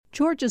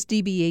Georgia's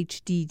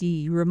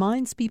DBHDD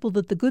reminds people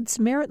that the Good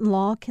Samaritan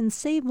Law can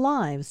save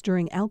lives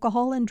during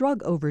alcohol and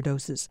drug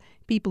overdoses.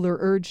 People are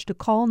urged to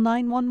call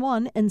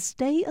 911 and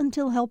stay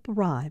until help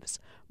arrives.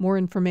 More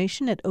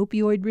information at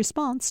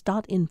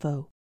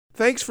opioidresponse.info.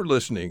 Thanks for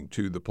listening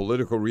to the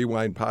Political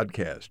Rewind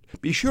podcast.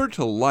 Be sure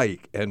to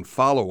like and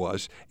follow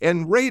us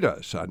and rate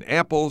us on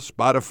Apple,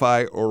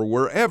 Spotify, or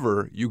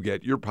wherever you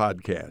get your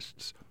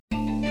podcasts.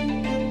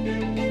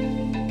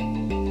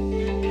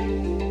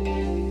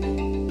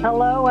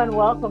 Hello and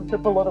welcome to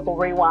Political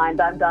Rewind.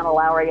 I'm Donna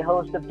Lowry,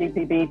 host of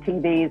GPB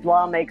TV's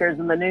Lawmakers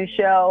in the News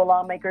show,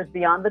 Lawmakers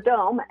Beyond the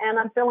Dome, and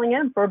I'm filling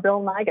in for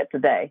Bill Nigut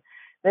today.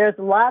 There's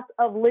lots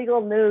of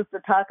legal news to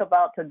talk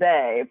about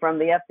today, from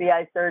the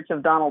FBI search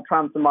of Donald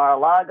Trump's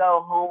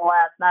Mar-a-Lago home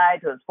last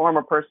night to his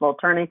former personal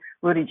attorney,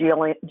 Rudy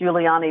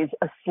Giuliani's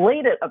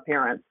slated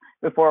appearance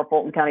before a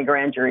Fulton County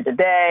grand jury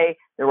today.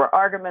 There were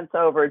arguments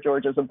over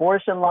Georgia's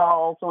abortion law,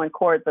 also in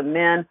court, the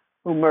men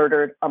who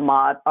murdered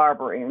Ahmaud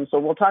Arbery. And so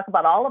we'll talk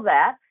about all of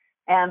that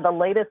and the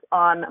latest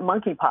on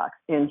monkeypox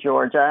in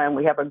Georgia. And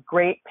we have a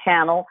great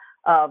panel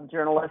of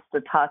journalists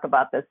to talk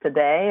about this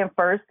today. And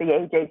first, the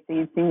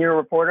AJC's senior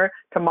reporter,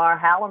 Tamar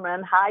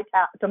Hallerman. Hi,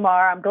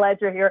 Tamar. I'm glad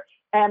you're here.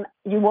 And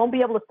you won't be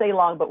able to stay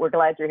long, but we're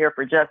glad you're here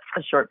for just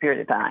a short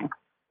period of time.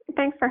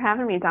 Thanks for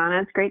having me, Donna.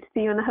 It's great to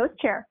see you in the host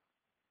chair.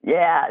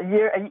 Yeah,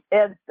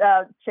 it's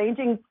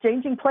changing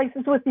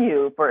places with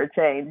you for a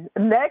change.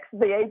 Next,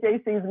 the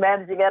AJC's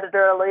managing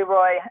editor,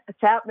 Leroy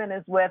Chapman,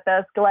 is with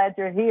us. Glad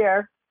you're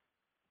here.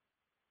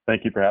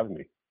 Thank you for having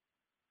me.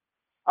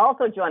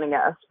 Also joining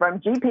us from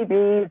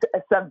GPB's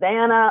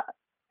Savannah,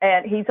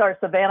 and he's our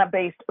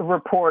Savannah-based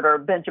reporter,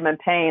 Benjamin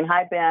Payne.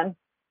 Hi, Ben.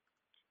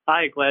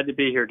 Hi, glad to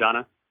be here,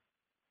 Donna.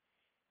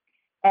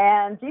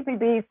 And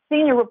GPB's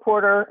senior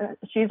reporter,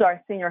 she's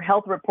our senior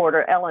health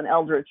reporter, Ellen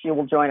Eldridge. She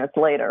will join us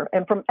later.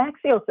 And from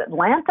Axios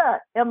Atlanta,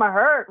 Emma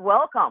Hurt,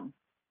 welcome.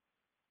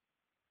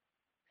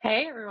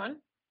 Hey, everyone.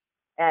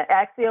 And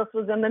Axios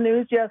was in the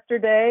news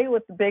yesterday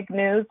with the big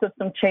news of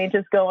some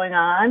changes going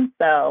on.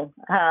 So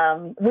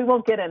we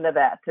won't get into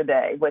that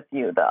today with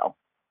you, though.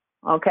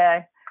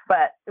 Okay?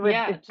 But it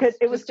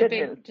was good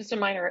news. Just a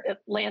minor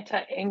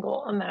Atlanta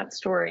angle on that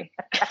story.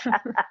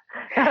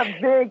 A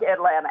big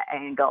Atlanta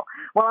angle.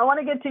 Well, I want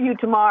to get to you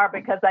tomorrow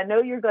because I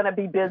know you're going to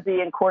be busy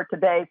in court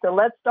today. So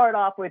let's start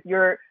off with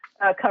your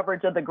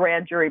coverage of the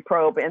grand jury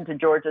probe into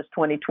Georgia's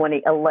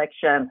 2020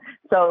 election.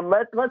 So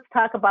let's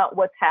talk about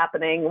what's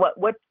happening, what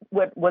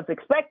was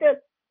expected,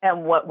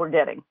 and what we're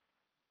getting.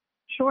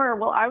 Sure.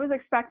 Well, I was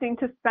expecting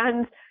to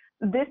spend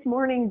this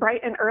morning,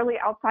 bright and early,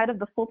 outside of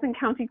the Fulton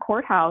County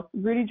Courthouse.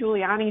 Rudy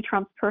Giuliani,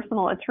 Trump's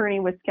personal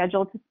attorney, was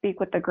scheduled to speak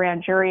with the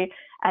grand jury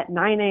at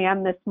 9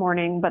 a.m. this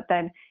morning. But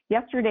then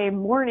yesterday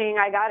morning,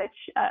 I got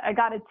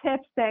a tip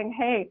saying,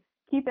 hey,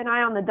 keep an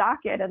eye on the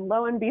docket. And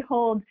lo and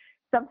behold,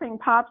 something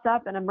pops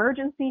up, an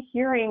emergency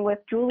hearing with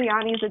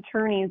Giuliani's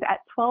attorneys at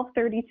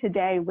 12:30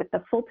 today with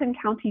the Fulton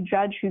County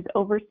judge who's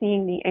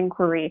overseeing the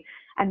inquiry.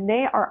 And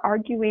they are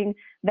arguing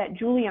that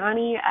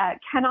Giuliani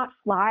cannot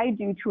fly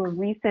due to a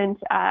recent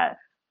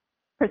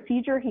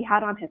procedure he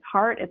had on his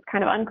heart. It's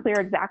kind of unclear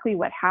exactly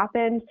what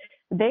happened.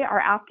 They are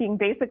asking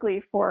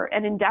basically for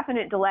an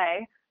indefinite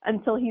delay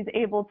until he's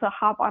able to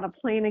hop on a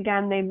plane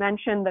again. They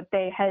mentioned that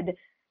they had,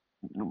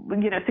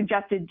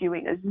 suggested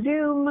doing a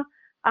Zoom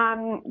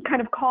kind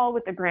of call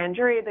with the grand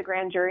jury.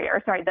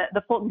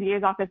 The Fulton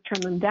DA's office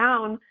turned them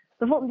down.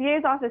 The Fulton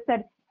DA's office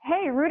said,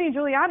 hey, Rudy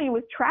Giuliani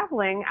was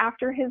traveling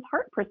after his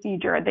heart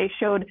procedure. They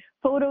showed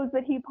photos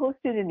that he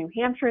posted in New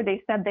Hampshire.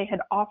 They said they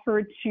had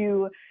offered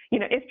to,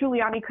 if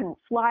Giuliani couldn't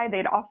fly,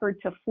 they'd offered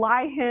to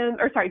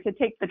to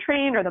take the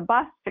train or the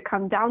bus to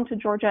come down to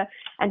Georgia,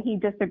 and he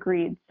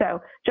disagreed.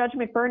 So Judge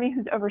McBurney,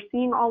 who's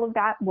overseeing all of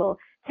that, will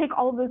take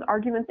all of those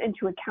arguments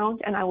into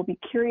account, and I will be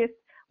curious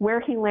where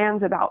he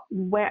lands about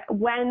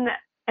when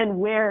and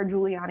where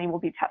Giuliani will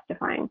be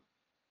testifying.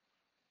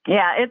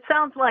 Yeah, it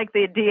sounds like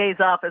the DA's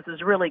office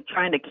is really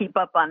trying to keep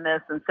up on this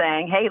and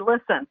saying, hey,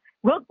 listen,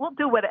 we'll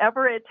do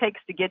whatever it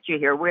takes to get you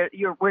here.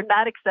 We're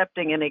not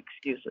accepting any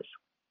excuses.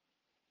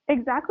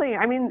 Exactly.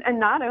 I mean, and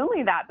not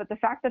only that, but the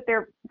fact that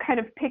they're kind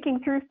of picking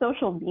through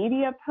social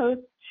media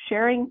posts,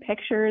 sharing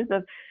pictures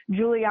of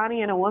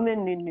Giuliani and a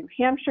woman in New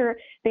Hampshire.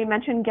 They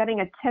mentioned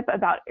getting a tip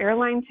about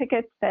airline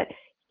tickets that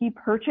he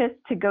purchased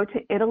to go to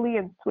Italy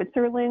and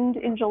Switzerland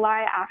in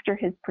July after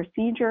his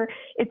procedure.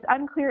 It's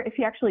unclear if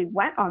he actually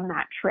went on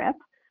that trip,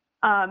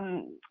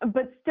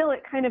 but still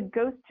it kind of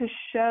goes to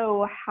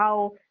show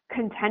how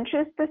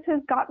contentious this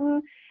has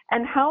gotten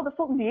and how the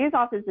Fulton DA's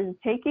office is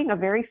taking a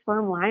very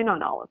firm line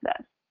on all of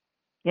this.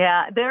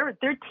 Yeah, their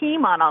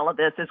team on all of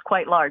this is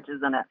quite large,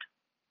 isn't it?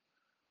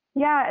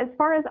 Yeah, as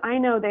far as I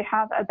know, they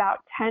have about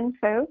 10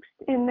 folks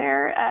in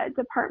their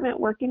department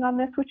working on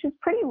this, which is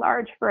pretty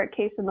large for a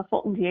case in the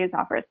Fulton DA's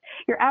office.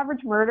 Your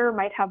average murder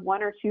might have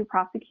 1 or 2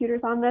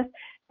 prosecutors on this,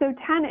 so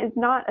 10 is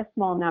not a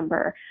small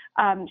number.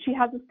 She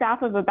has a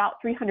staff of about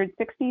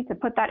 360. To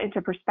put that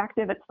into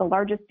perspective, it's the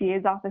largest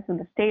DA's office in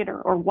the state,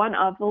 or one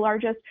of the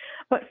largest.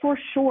 But for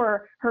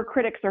sure, her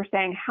critics are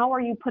saying, how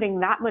are you putting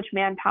that much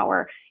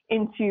manpower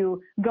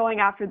into going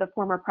after the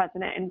former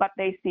president and what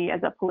they see as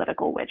a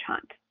political witch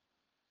hunt?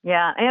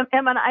 Yeah,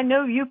 Emma, I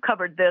know you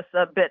covered this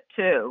a bit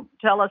too.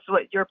 Tell us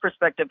what your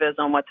perspective is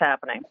on what's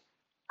happening.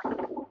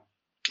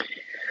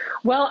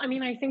 Well, I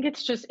mean, I think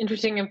it's just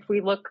interesting if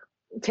we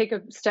take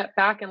a step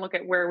back and look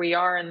at where we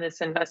are in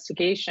this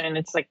investigation.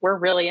 It's like we're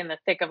really in the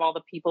thick of all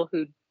the people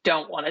who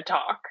don't want to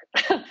talk.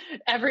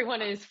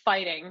 Everyone is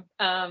fighting.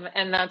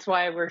 And that's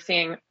why we're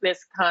seeing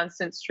this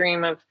constant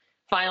stream of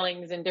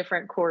filings in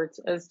different courts,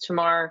 as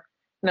Tamar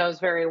knows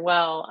very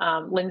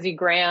well. Lindsey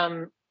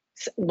Graham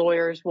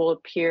lawyers will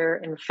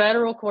appear in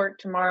federal court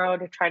tomorrow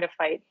to try to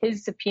fight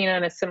his subpoena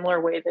in a similar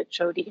way that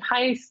Jody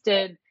Heiss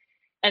did.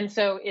 And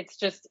so it's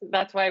just,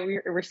 that's why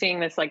we're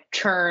seeing this like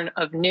churn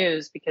of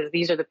news, because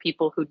these are the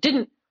people who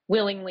didn't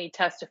willingly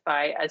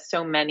testify, as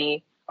so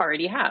many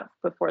already have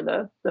before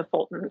the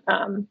Fulton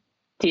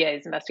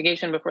DA's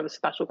investigation, before the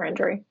special grand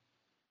jury.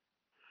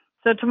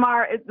 So,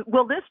 Tamar,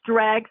 will this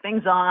drag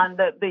things on?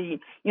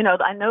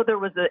 I know there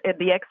was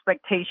the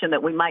expectation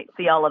that we might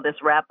see all of this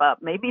wrap up,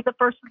 maybe the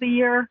first of the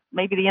year,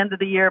 maybe the end of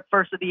the year,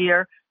 first of the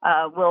year.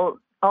 Will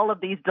all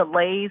of these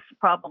delays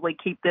probably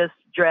keep this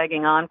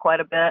dragging on quite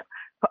a bit,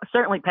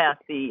 certainly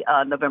past the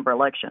November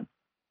election?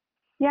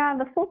 Yeah,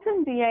 the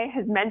Fulton DA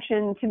has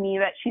mentioned to me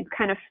that she's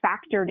kind of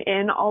factored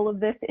in all of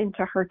this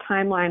into her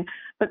timeline,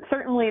 but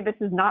certainly this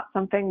is not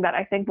something that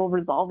I think will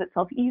resolve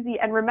itself easy.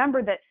 And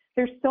remember that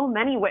there's so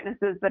many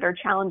witnesses that are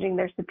challenging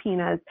their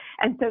subpoenas,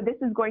 and so this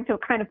is going to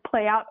kind of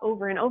play out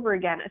over and over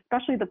again,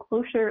 especially the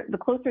closer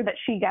that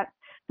she gets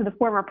to the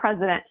former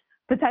president.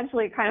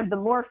 Potentially kind of the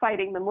more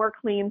fighting, the more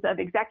claims of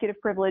executive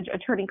privilege,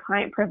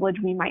 attorney-client privilege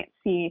we might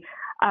see,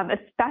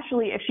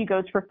 especially if she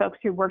goes for folks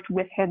who worked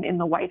with him in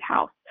the White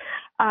House.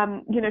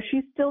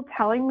 She's still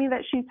telling me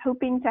that she's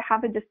hoping to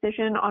have a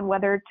decision on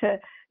whether to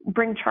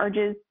bring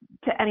charges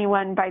to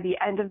anyone by the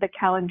end of the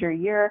calendar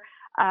year.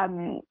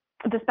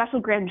 The special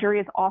grand jury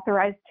is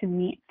authorized to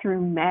meet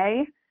through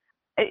May.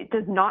 It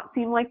does not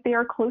seem like they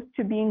are close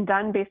to being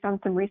done based on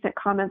some recent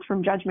comments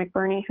from Judge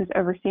McBurney, who's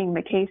overseeing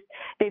the case.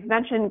 They've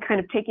mentioned kind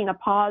of taking a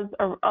pause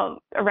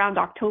around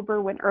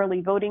October when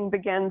early voting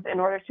begins in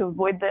order to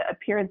avoid the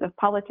appearance of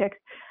politics.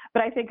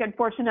 But I think,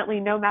 unfortunately,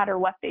 no matter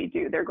what they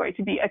do, they're going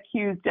to be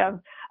accused of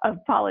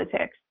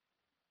politics.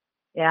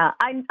 Yeah,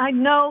 I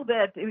know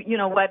that,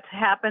 what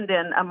happened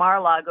in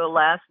Mar-a-Lago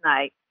last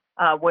night,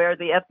 where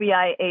the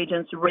FBI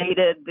agents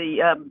raided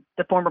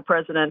the former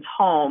president's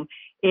home,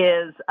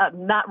 is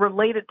not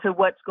related to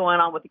what's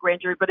going on with the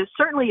grand jury, but it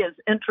certainly is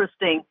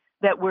interesting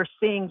that we're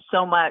seeing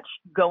so much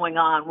going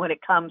on when it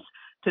comes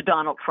to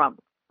Donald Trump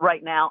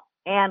right now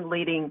and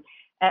leading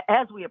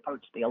as we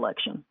approach the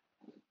election.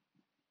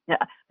 Yeah,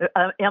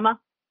 Emma?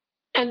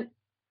 And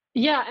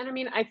I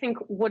mean, I think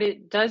what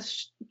it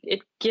does, it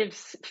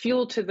gives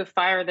fuel to the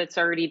fire that's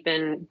already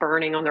been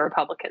burning on the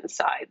Republican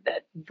side,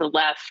 that the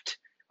left,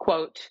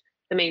 quote,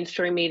 the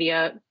mainstream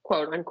media,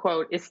 quote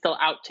unquote, is still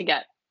out to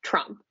get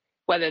Trump,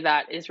 whether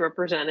that is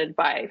represented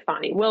by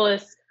Fani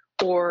Willis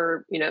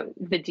or, the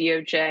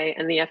DOJ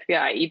and the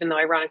FBI, even though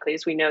ironically,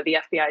 as we know, the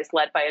FBI is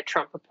led by a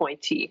Trump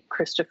appointee,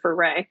 Christopher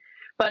Wray.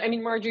 But I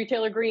mean, Marjorie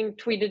Taylor Greene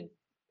tweeted,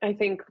 I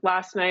think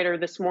last night or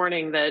this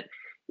morning, that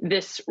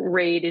this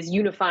raid is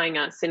unifying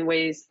us in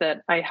ways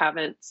that I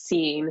haven't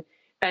seen.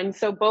 And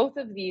so both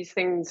of these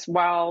things,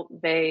 while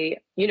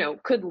they,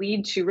 could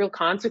lead to real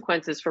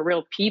consequences for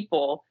real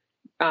people,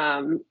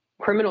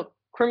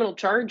 criminal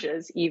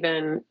charges,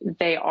 even,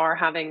 they are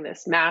having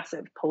this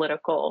massive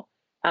political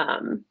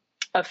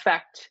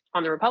effect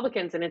on the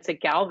Republicans, and it's a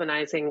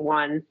galvanizing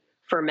one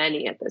for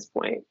many at this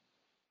point.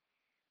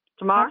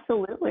 Tamar?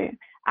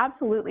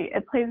 Absolutely.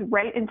 It plays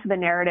right into the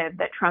narrative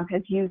that Trump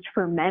has used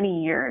for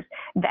many years,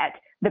 that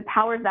the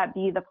powers that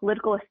be, the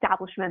political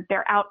establishment,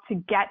 they're out to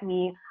get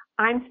me.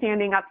 I'm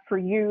standing up for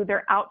you.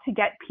 They're out to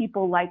get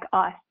people like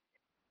us.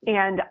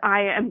 And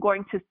I am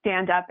going to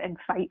stand up and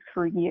fight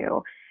for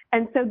you.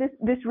 And so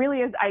this really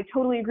is, I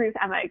totally agree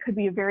with Emma, it could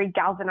be a very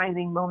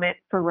galvanizing moment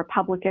for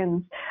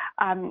Republicans.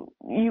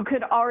 You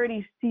could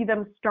already see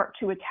them start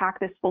to attack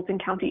this Fulton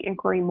County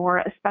inquiry more,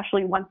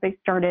 especially once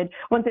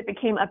it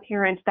became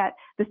apparent that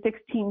the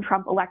 16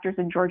 Trump electors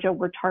in Georgia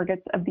were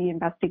targets of the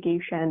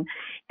investigation.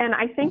 And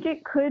I think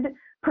it could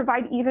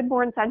provide even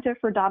more incentive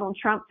for Donald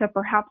Trump to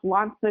perhaps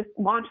launch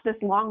this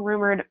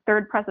long-rumored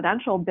third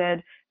presidential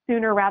bid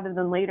sooner rather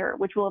than later,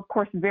 which will, of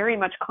course, very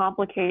much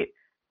complicate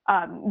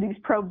these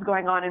probes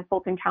going on in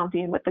Fulton County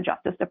and with the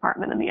Justice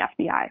Department and the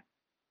FBI.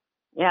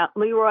 Yeah,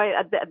 Leroy,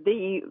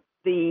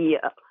 the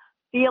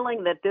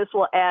feeling that this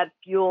will add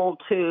fuel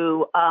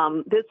to,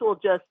 this will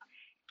just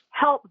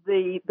help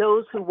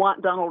those who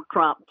want Donald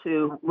Trump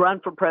to run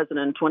for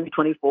president in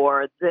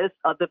 2024.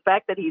 The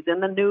fact that he's in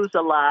the news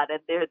a lot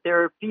and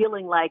they're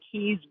feeling like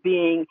he's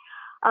being,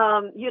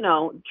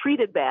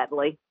 treated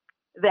badly.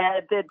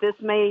 That this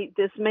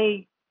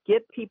may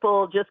get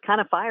people just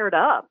kind of fired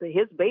up.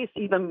 His base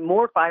even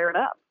more fired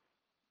up.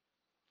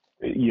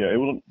 Yeah, it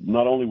will.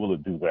 Not only will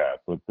it do that,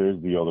 but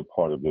there's the other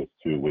part of this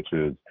too, which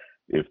is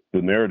if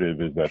the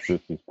narrative is that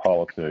this is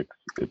politics,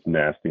 it's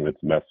nasty and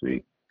it's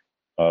messy.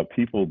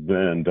 People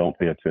then don't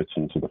pay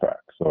attention to the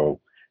facts. So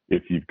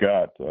if you've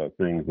got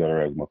things that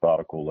are as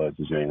methodical as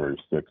the January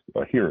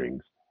 6th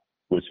hearings,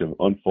 which have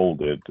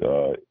unfolded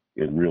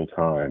in real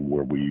time,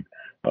 where we've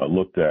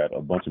looked at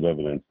a bunch of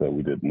evidence that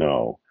we didn't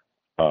know,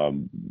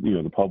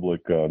 the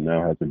public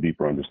now has a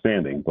deeper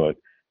understanding. But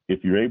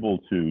if you're able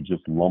to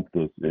just lump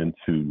this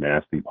into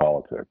nasty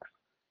politics,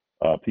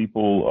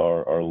 people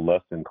are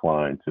less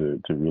inclined to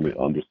really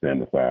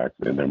understand the facts,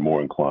 and they're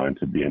more inclined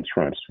to be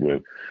entrenched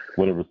with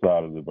whatever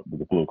side of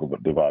the political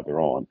divide they're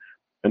on.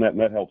 And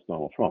that helps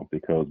Donald Trump,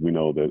 because we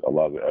know that a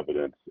lot of the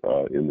evidence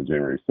in the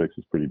January 6th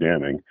is pretty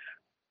damning,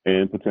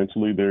 and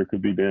potentially there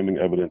could be damning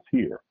evidence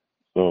here.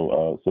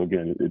 So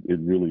again, it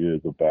really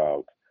is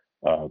about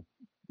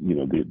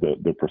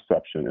the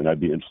perception, and I'd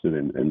be interested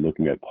in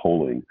looking at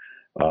polling.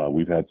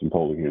 We've had some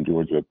polling here in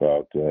Georgia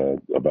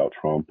about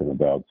Trump and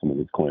about some of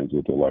his claims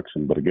with the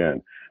election. But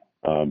again,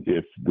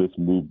 if this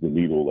moves the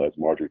needle, as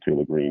Marjorie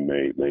Taylor Greene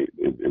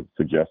is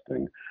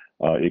suggesting,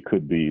 it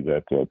could be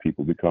that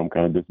people become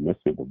kind of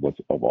dismissive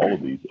of all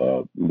of these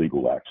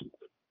legal actions.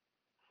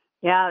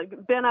 Yeah,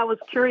 Ben, I was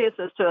curious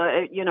as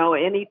to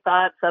any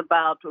thoughts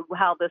about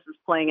how this is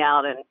playing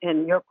out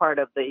in your part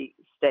of the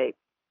state.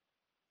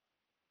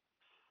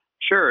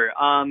 Sure.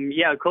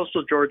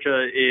 Coastal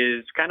Georgia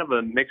is kind of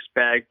a mixed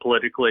bag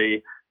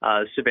politically.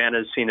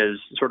 Savannah is seen as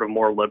sort of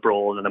more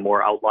liberal, and the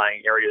more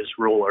outlying areas,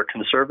 rural or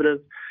conservative.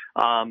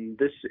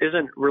 This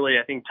isn't really,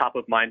 I think, top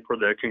of mind for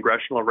the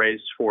congressional race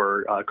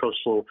for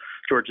Coastal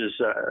Georgia's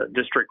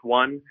District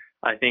 1.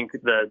 I think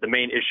the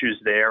main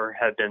issues there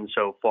have been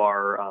so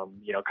far,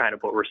 kind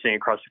of what we're seeing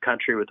across the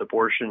country with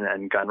abortion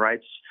and gun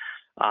rights.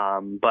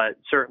 But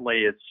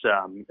certainly it's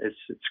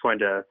going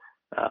to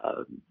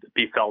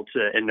be felt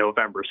in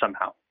November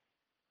somehow.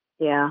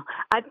 Yeah,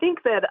 I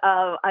think that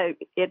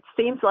it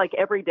seems like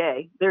every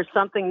day there's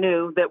something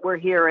new that we're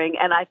hearing.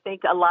 And I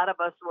think a lot of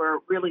us were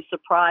really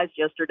surprised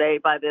yesterday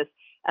by this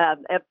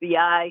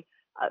FBI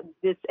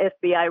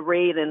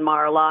raid in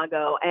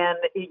Mar-a-Lago. And,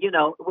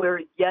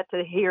 we're yet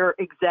to hear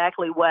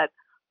exactly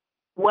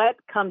what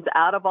comes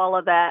out of all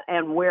of that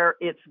and where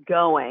it's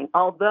going.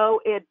 Although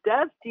it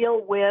does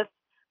deal with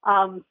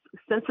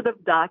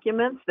sensitive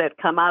documents that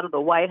come out of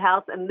the White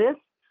House. And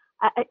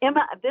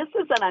Emma, this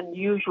is an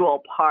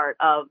unusual part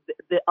of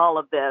all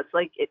of this.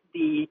 Like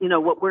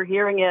what we're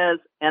hearing is,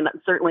 and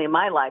certainly in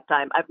my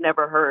lifetime, I've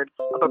never heard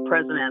of a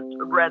president's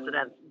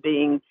residence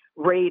being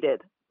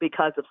raided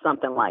because of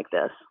something like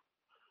this.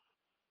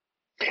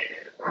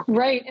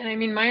 Right. And I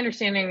mean, my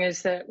understanding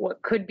is that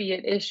what could be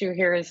at issue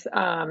here is,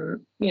 the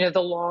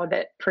law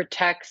that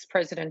protects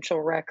presidential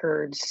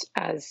records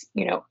as,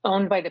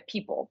 owned by the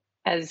people,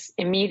 as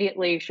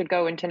immediately should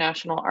go into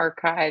National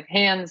Archive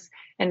hands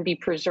and be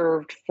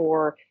preserved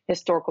for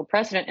historical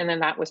precedent. And then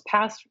that was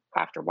passed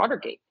after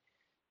Watergate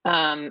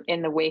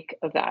in the wake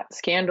of that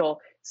scandal.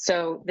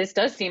 So this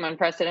does seem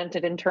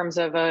unprecedented in terms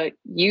of a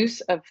use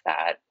of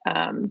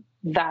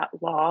that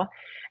law.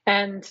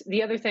 And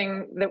the other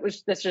thing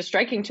that's just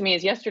striking to me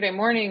is yesterday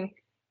morning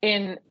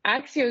in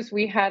Axios,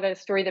 we had a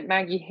story that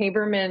Maggie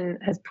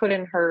Haberman has put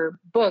in her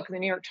book, the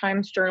New York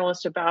Times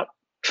journalist, about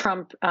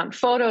Trump,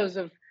 photos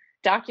of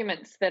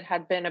documents that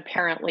had been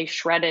apparently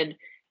shredded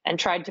and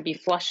tried to be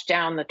flushed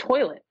down the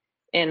toilet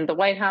in the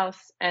White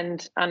House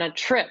and on a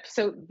trip.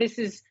 So this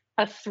is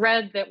a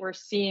thread that we're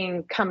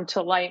seeing come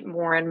to light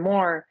more and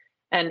more.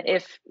 And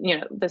if,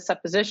 the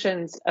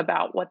suppositions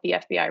about what the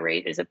FBI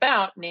raid is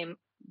about,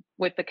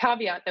 with the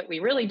caveat that we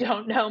really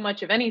don't know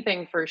much of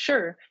anything for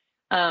sure,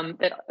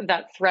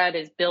 that thread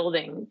is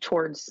building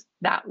towards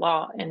that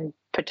law in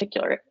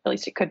particular, at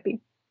least it could be.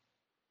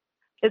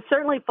 It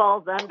certainly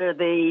falls under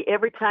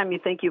every time you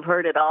think you've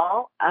heard it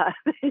all,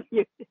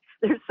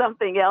 there's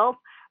something else.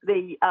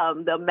 The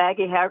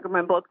Maggie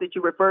Haberman book that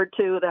you referred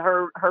to,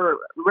 her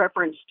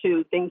reference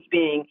to things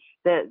being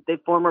that the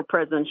former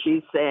president,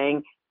 she's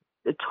saying,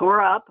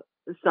 tore up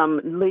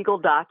some legal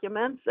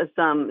documents,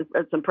 some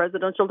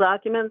presidential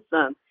documents,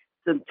 some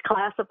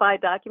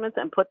classified documents,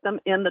 and put them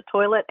in the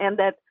toilet. And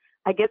that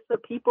I guess the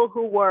people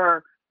who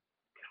were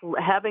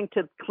having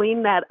to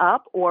clean that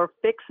up or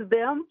fix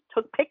them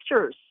took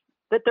pictures.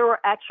 That there were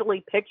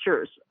actually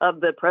pictures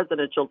of the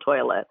presidential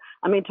toilet.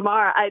 I mean,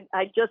 tomorrow,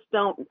 I just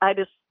don't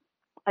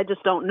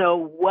know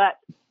what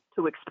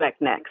to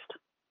expect next.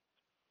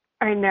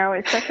 I know,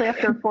 especially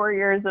after 4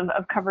 years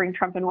of covering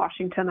Trump in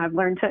Washington, I've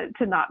learned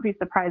to not be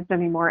surprised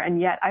anymore. And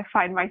yet I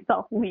find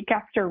myself week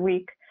after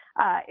week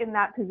in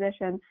that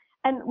position.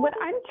 And what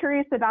I'm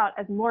curious about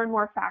as more and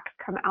more facts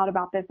come out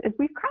about this is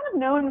we've kind of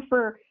known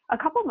for a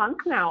couple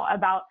months now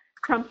about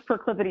Trump's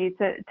proclivity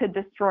to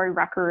destroy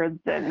records,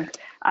 and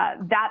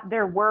that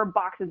there were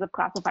boxes of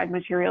classified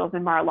materials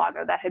in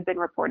Mar-a-Lago that had been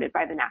reported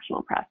by the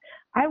national press.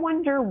 I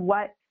wonder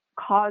what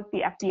caused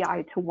the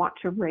FBI to want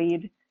to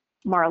raid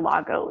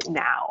Mar-a-Lago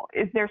now.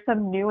 Is there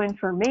some new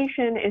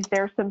information? Is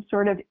there some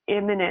sort of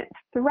imminent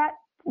threat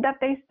that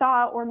they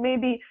saw? Or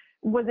maybe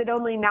was it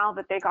only now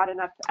that they got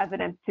enough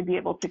evidence to be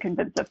able to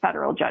convince a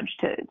federal judge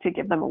to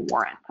give them a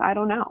warrant? I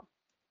don't know.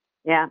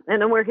 Yeah,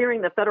 and then we're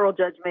hearing the federal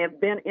judge may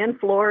have been in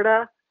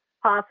Florida,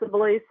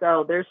 possibly.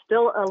 So there's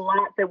still a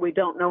lot that we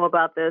don't know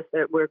about this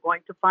that we're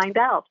going to find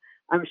out,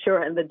 I'm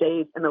sure, in the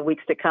days and the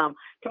weeks to come.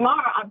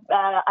 Tamar,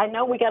 I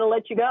know we got to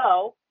let you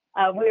go.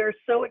 We are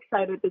so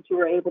excited that you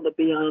were able to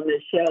be on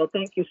this show.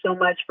 Thank you so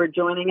much for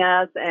joining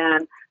us.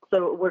 And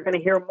so we're going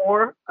to hear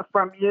more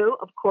from you,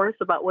 of course,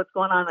 about what's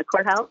going on in the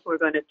courthouse. We're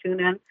going to tune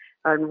in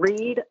and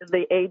read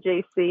the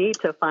AJC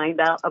to find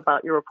out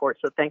about your report.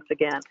 So thanks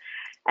again.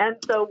 And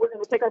so we're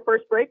going to take our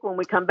first break. When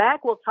we come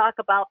back, we'll talk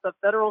about the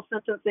federal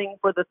sentencing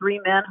for the 3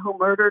 men who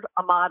murdered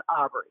Ahmaud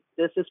Arbery.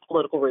 This is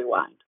Political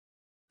Rewind.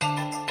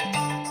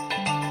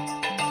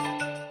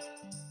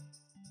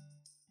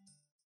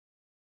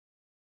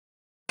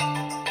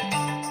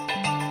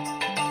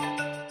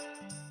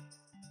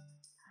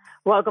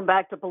 Welcome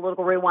back to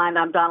Political Rewind.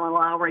 I'm Donna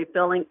Lowry,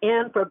 filling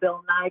in for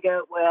Bill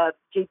Nigut with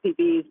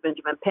GPB's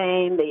Benjamin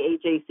Payne, the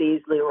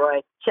AJC's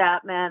Leroy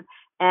Chapman,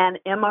 and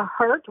Emma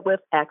Hurt with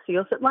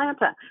Axios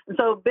Atlanta. And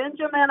so,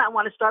 Benjamin, I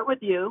want to start with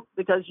you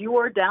because you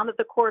were down at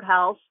the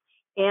courthouse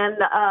in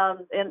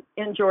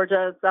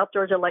Georgia, South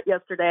Georgia,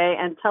 yesterday,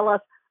 and tell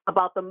us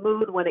about the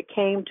mood when it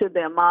came to the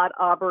Ahmaud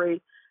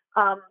Arbery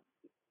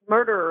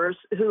murderers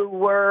who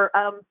were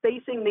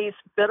facing these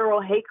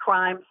federal hate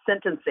crime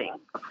sentencing.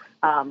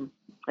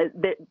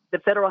 The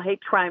federal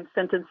hate crime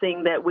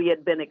sentencing that we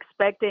had been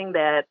expecting,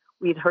 that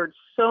we'd heard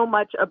so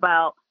much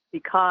about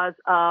because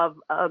of,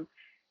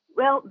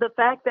 the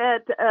fact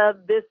that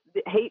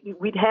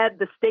we'd had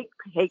the state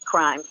hate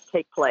crimes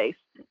take place,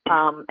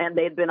 and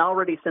they'd been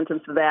already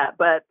sentenced to that.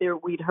 But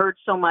we'd heard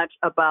so much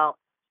about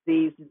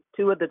these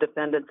 2 of the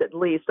defendants, at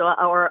least,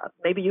 or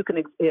maybe you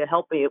can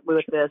help me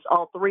with this.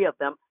 All 3 of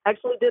them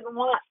actually didn't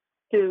want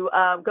to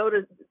go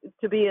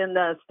to be in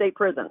the state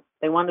prison.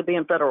 They wanted to be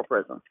in federal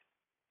prison.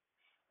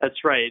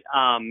 That's right.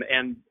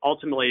 And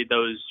ultimately,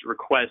 those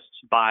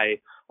requests by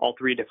all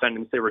 3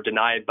 defendants, they were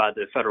denied by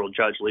the federal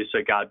judge,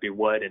 Lisa Godby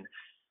Wood. And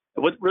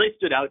what really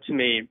stood out to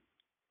me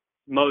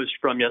most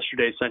from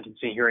yesterday's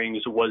sentencing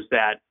hearings was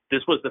that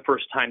this was the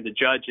first time the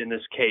judge in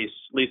this case,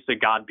 Lisa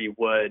Godby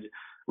Wood,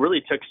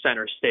 really took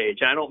center stage.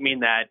 And I don't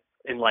mean that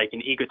in like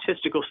an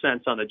egotistical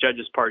sense on the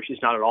judge's part.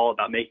 She's not at all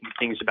about making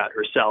things about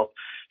herself.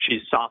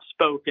 She's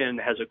soft-spoken,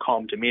 has a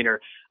calm demeanor.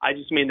 I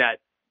just mean that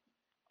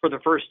for the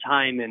first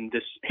time in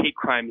this hate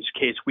crimes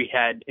case, we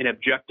had an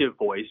objective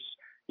voice,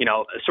 a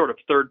sort of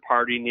third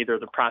party, neither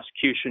the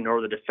prosecution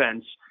nor the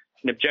defense,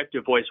 an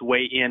objective voice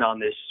weigh in on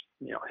this,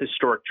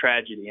 historic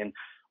tragedy. And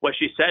what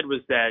she said was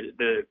that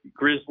the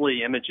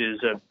grisly images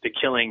of the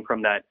killing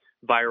from that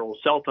viral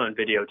cell phone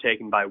video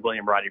taken by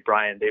William Rodney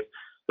Bryant,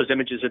 those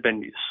images have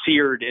been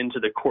seared into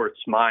the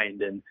court's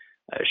mind. And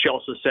she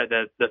also said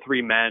that the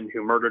 3 men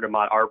who murdered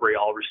Ahmaud Arbery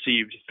all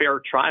received fair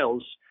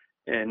trials.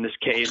 In this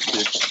case,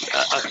 it's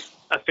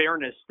a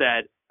fairness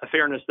that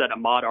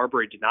Ahmaud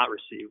Arbery did not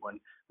receive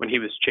when he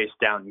was chased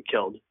down and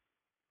killed.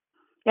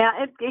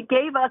 Yeah, it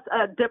gave us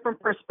a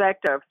different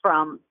perspective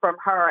from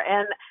her,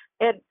 and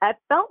I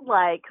felt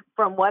like,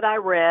 from what I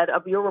read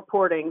of your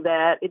reporting,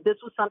 that this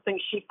was something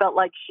she felt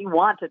like she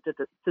wanted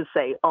to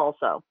say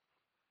also.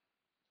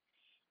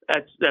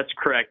 That's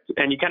correct,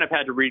 and you kind of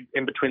had to read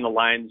in between the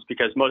lines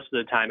because most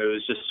of the time it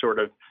was just sort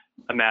of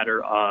a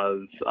matter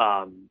of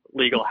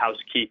legal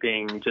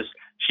housekeeping.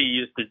 She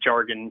used the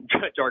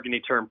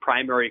jargony term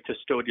primary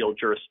custodial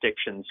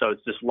jurisdiction. So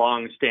it's this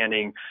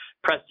long-standing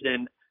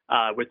precedent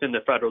within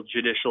the federal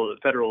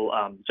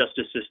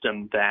justice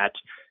system that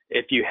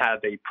if you have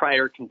a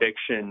prior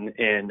conviction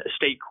in a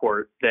state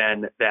court,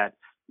 then that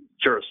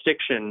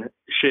jurisdiction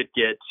should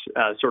get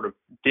sort of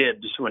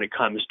dibs when it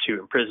comes to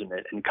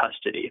imprisonment and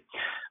custody.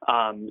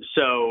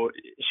 So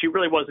she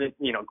really wasn't,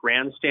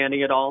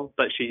 grandstanding at all,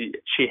 but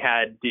she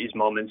had these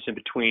moments in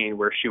between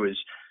where she was,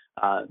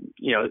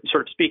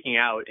 sort of speaking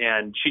out,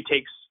 and she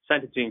takes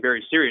sentencing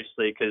very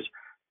seriously because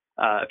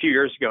a few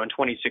years ago in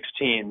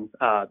 2016,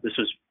 this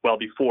was well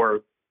before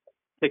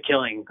the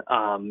killing,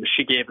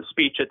 she gave a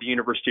speech at the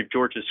University of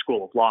Georgia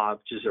School of Law,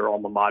 which is their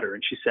alma mater,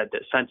 and she said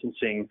that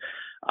sentencing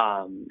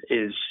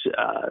is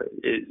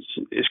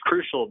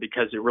crucial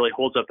because it really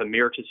holds up a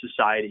mirror to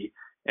society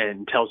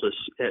and tells us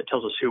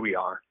who we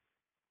are.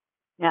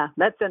 Yeah,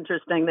 that's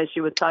interesting that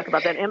she would talk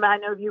about that. Emma, I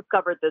know you've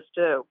covered this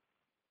too.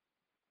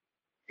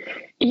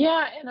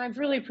 Yeah, and I've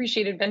really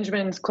appreciated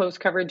Benjamin's close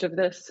coverage of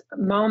this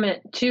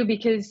moment too,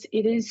 because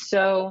it is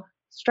so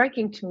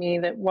striking to me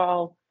that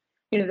while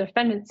the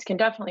defendants can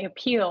definitely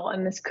appeal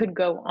and this could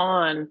go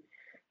on,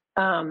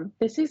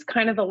 this is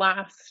kind of the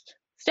last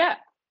step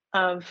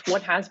of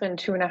what has been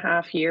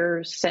 2.5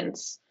 years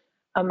since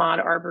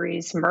Ahmaud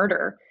Arbery's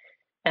murder.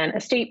 and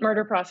a state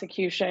murder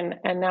prosecution,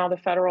 and now the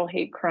federal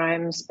hate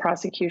crimes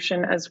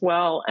prosecution as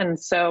well. And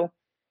so,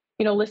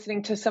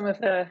 listening to some of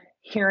the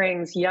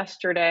hearings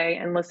yesterday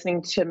and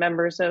listening to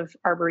members of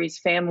Arbery's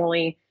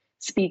family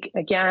speak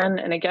again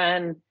and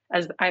again,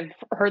 as I've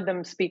heard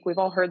them speak, we've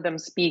all heard them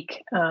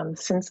speak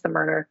since the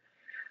murder,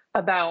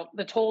 about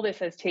the toll this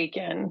has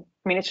taken.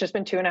 I mean, it's just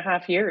been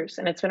 2.5 years,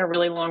 and it's been a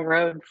really long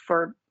road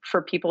for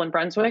people in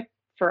Brunswick,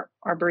 for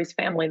Arbery's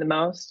family the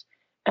most.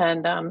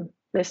 And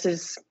this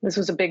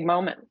was a big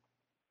moment.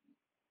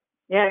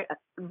 Yeah,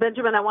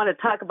 Benjamin, I want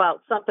to talk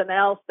about something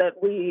else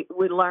that we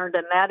learned,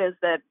 and that is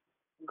that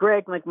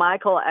Greg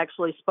McMichael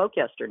actually spoke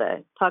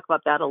yesterday. Talk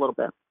about that a little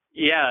bit.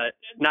 Yeah,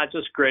 not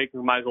just Greg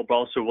McMichael, but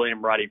also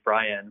William Roddy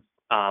Bryan.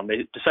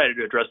 They decided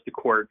to address the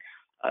court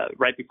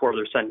right before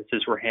their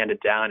sentences were handed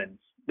down, and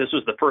this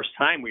was the first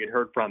time we had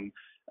heard from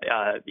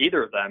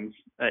either of them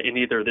in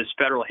either this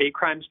federal hate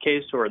crimes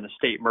case or in the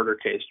state murder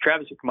case.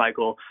 Travis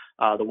McMichael,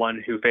 the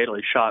one who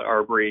fatally shot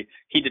Arbery,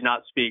 he did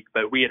not speak,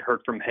 but we had heard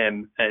from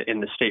him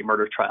in the state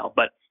murder trial.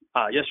 But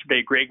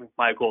yesterday, Greg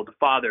McMichael, the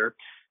father,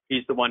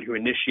 he's the one who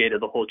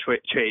initiated the whole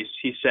chase.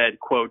 He said,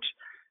 quote,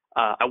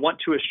 I want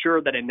to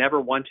assure that I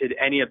never wanted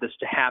any of this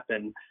to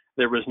happen.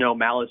 There was no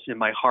malice in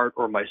my heart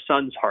or my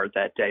son's heart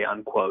that day,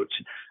 unquote.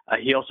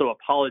 He also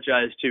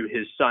apologized to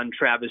his son,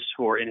 Travis,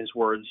 for, in his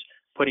words,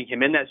 putting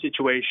him in that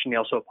situation. He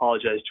also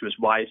apologized to his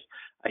wife.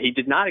 He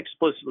did not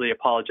explicitly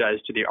apologize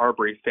to the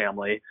Arbery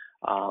family,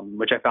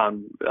 which I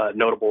found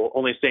notable,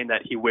 only saying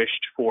that he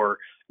wished for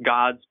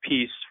God's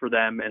peace for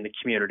them and the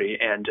community.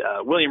 And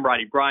William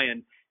Roddy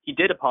Bryan, he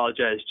did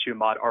apologize to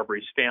Ahmaud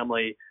Arbery's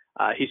family.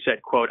 He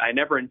said, quote, I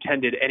never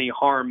intended any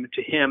harm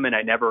to him, and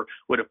I never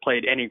would have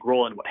played any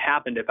role in what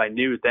happened if I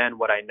knew then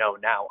what I know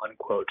now,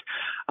 unquote.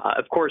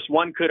 Of course,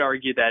 one could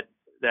argue that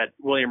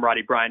William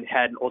Roddy Bryan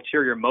had an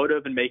ulterior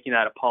motive in making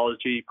that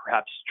apology,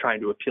 perhaps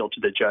trying to appeal to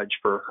the judge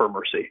for her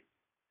mercy.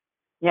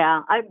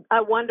 Yeah,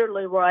 I wonder,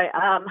 Leroy,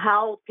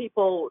 how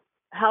people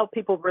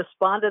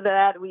responded to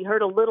that. We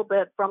heard a little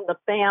bit from the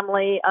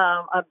family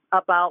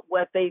about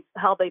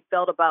how they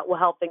felt about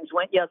how things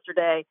went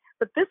yesterday.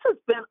 But this has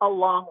been a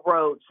long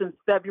road since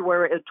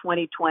February of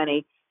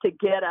 2020 to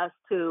get us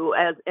to,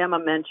 as Emma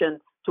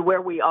mentioned, to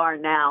where we are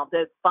now.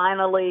 That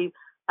finally,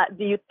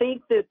 do you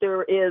think that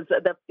there is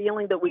the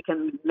feeling that we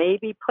can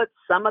maybe put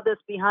some of this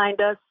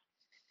behind us?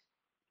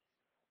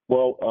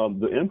 Well,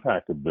 the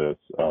impact of this,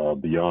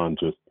 beyond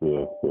just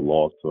the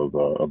loss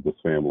of this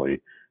family,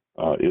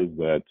 is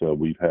that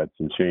we've had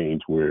some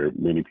change where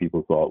many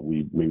people thought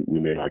we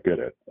may not get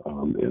it,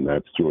 and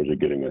that's Georgia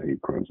getting a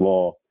hate crimes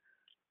law.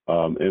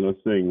 And I'm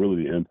seeing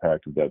really the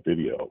impact of that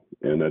video.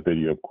 And that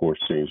video, of course,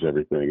 changed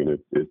everything. And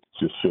it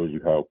just shows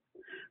you how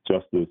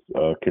justice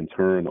can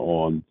turn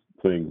on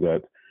things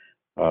that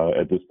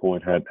at this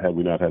point, had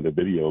we not had the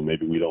video,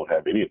 maybe we don't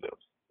have any of this.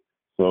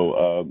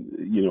 So,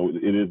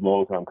 it is a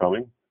long time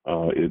coming.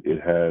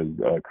 It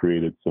has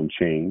created some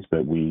change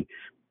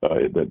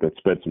that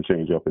sped some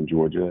change up in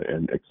Georgia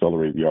and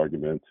accelerated the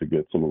argument to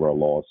get some of our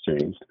laws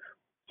changed.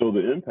 So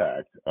the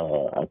impact,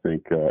 I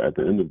think, at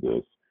the end of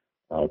this,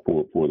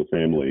 for the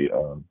family,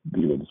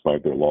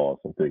 despite their loss,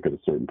 I think at a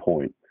certain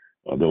point,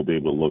 they'll be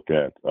able to look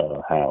at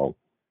how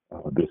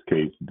this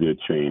case did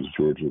change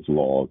Georgia's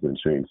laws and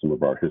change some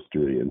of our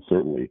history, and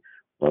certainly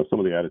some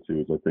of the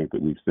attitudes I think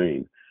that we've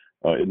seen.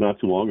 Not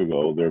too long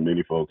ago, there are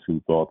many folks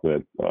who thought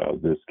that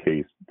this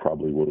case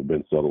probably would have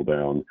been settled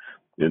down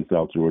in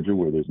South Georgia,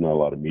 where there's not a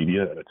lot of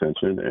media and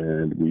attention,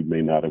 and we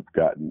may not have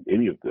gotten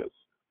any of this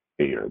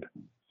aired.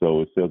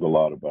 So it says a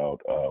lot about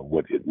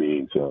what it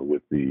means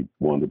with the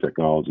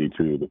technology,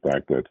 two, the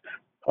fact that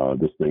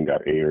this thing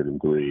got aired,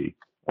 and three,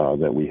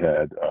 that we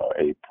had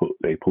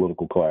a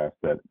political class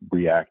that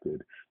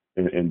reacted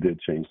and did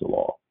change the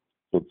law.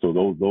 So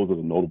those are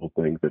the notable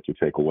things that you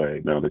take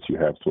away now that you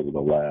have sort of the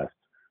last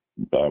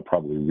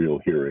probably real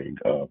hearing,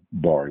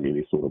 barring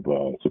any sort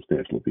of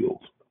substantial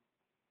appeals.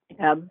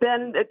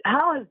 Ben,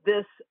 how has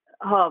this,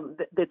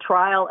 the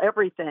trial,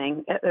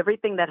 everything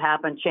that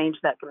happened changed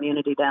that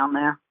community down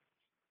there?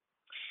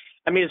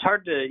 I mean, it's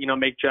hard to,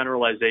 make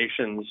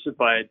generalizations,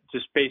 but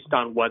just based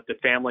on what the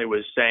family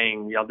was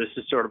saying, this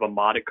is sort of a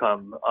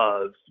modicum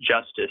of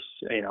justice.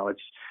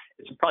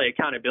 It's probably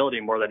accountability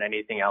more than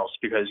anything else,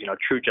 because,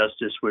 true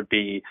justice would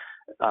be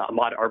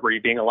Ahmaud Arbery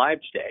being alive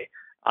today,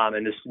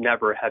 and this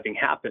never having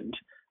happened.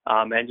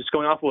 And just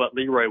going off of what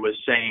Leroy was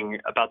saying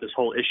about this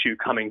whole issue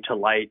coming to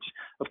light,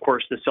 of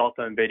course, the cell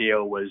phone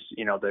video was,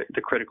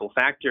 the critical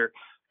factor,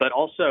 but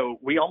also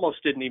we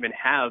almost didn't even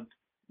have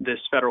this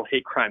federal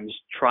hate crimes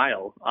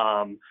trial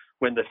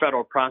when the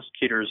federal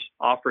prosecutors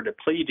offered a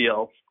plea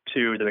deal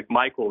to the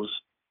McMichaels.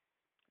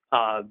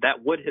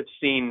 That would have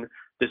seen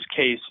this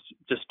case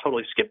just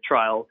totally skip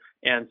trial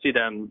and see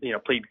them,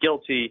 plead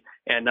guilty,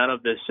 and none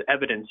of this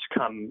evidence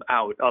come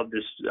out of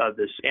this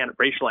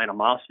racial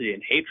animosity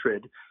and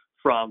hatred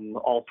from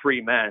all three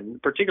men,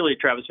 particularly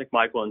Travis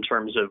McMichael, in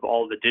terms of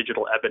all the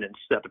digital evidence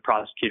that the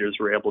prosecutors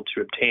were able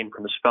to obtain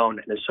from his phone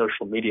and his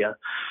social media.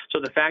 So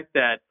the fact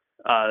that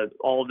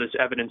all of this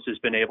evidence has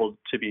been able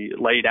to be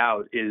laid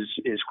out is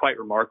quite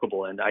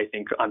remarkable and I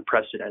think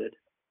unprecedented.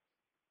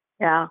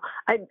 Yeah,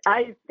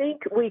 I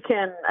think we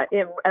can,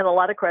 and a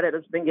lot of credit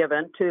has been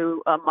given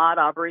to Ahmaud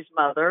Arbery's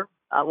mother,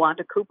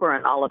 Wanda Cooper,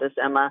 and all of this,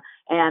 Emma,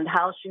 and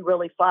how she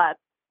really fought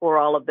for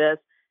all of this,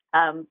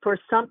 for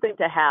something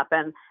to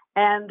happen.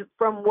 And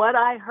from what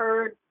I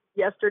heard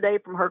yesterday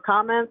from her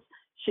comments,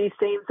 she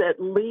seems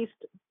at least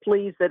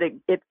pleased that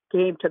it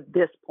came to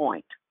this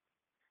point.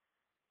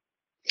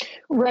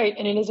 Right,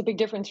 and it is a big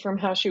difference from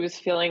how she was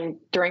feeling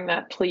during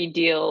that plea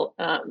deal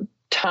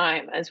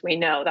time. As we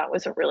know, that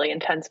was a really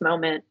intense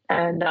moment,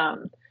 and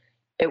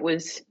it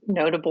was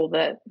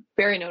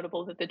very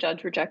notable that the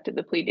judge rejected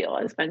the plea deal,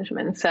 as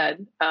Benjamin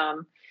said.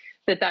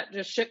 That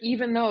just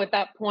even though at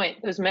that point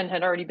those men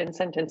had already been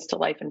sentenced to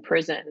life in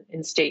prison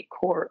in state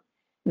court,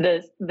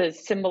 the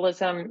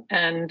symbolism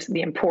and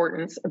the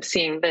importance of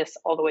seeing this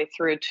all the way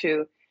through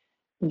to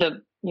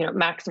the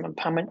maximum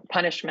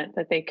punishment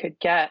that they could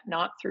get,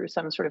 not through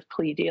some sort of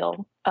plea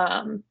deal,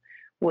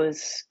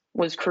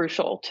 was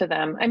crucial to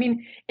them. I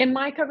mean, in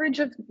my coverage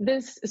of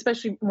this,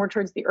 especially more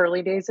towards the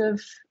early days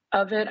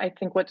of it, I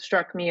think what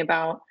struck me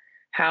about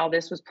how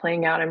this was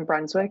playing out in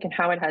Brunswick and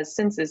how it has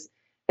since is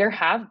there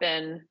have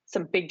been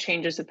some big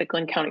changes at the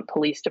Glynn County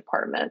Police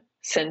Department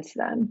since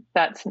then.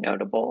 That's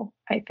notable,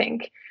 I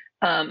think,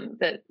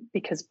 that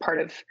because part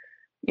of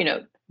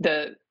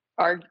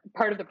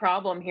the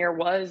problem here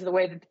was the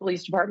way that the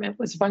police department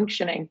was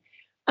functioning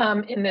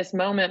in this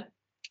moment,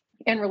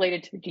 and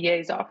related to the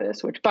DA's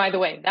office, which, by the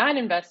way, that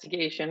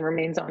investigation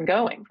remains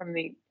ongoing from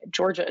the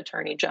Georgia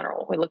Attorney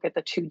General. We look at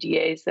the 2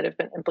 DAs that have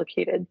been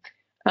implicated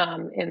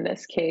in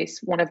this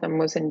case. One of them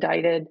was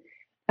indicted.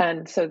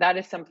 And so that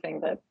is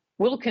something that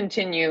will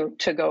continue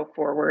to go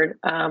forward.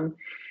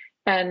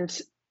 And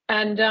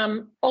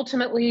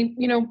ultimately,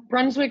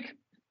 Brunswick,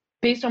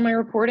 based on my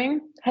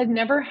reporting, had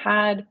never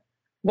had,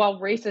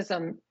 while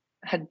racism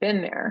had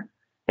been there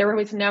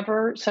was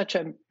never such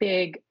a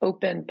big,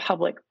 open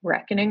public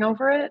reckoning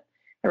over it.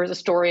 There was a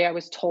story I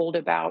was told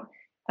about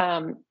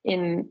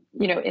in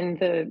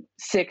the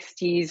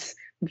 60s.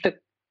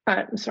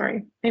 I'm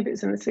sorry, maybe it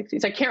was in the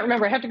 60s. I can't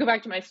remember. I have to go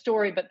back to my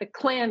story, but the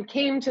Klan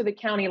came to the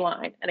county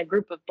line and a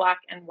group of Black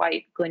and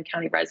white Glynn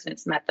County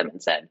residents met them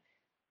and said,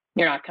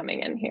 "You're not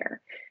coming in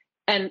here."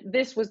 And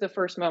this was the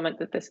first moment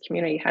that this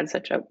community had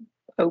such a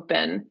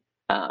open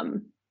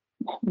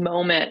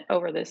moment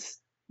over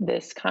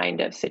this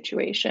kind of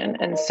situation.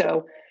 And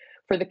so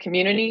for the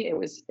community, it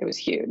was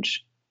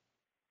huge.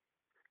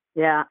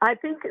 Yeah, I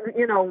think,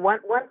 one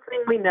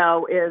thing we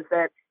know is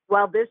that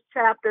while this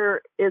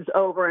chapter is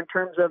over in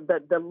terms of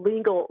the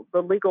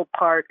legal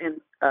part in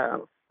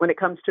when it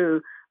comes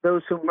to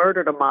those who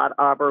murdered Ahmaud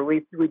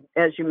Arbery, we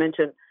as you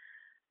mentioned,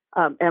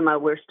 Emma,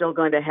 we're still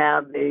going to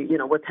have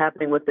what's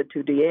happening with the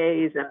 2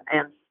 DAs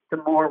and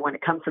some more when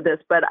it comes to this,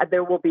 but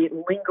there will be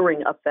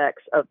lingering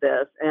effects of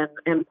this,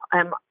 and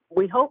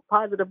we hope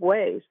positive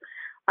ways.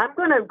 I'm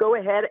going to go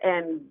ahead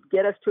and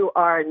get us to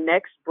our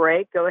next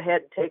break. Go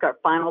ahead and take our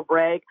final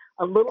break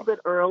a little bit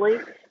early.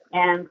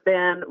 And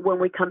then when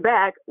we come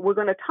back, we're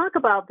going to talk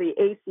about the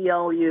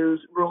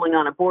ACLU's ruling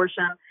on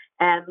abortion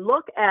and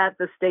look at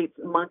the state's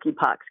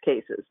monkeypox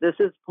cases. This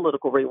is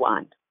Political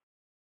Rewind.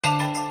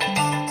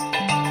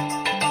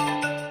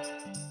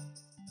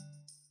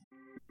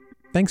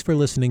 Thanks for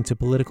listening to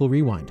Political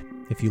Rewind.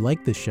 If you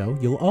like this show,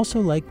 you'll also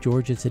like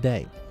Georgia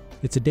Today.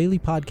 It's a daily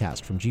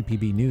podcast from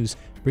GPB News,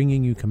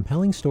 bringing you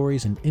compelling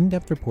stories and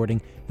in-depth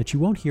reporting that you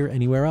won't hear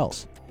anywhere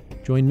else.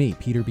 Join me,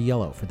 Peter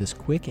Biello, for this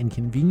quick and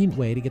convenient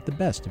way to get the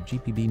best of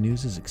GPB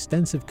News'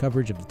 extensive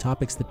coverage of the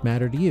topics that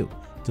matter to you,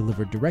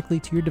 delivered directly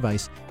to your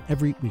device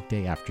every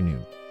weekday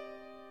afternoon.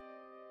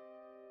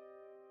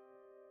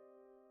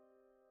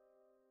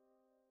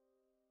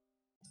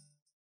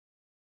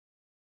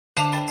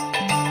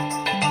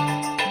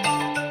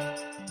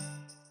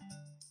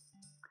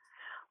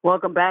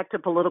 Welcome back to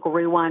Political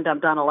Rewind. I'm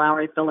Donna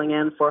Lowry, filling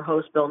in for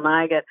host Bill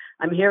Nigut.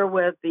 I'm here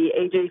with the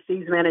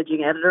AJC's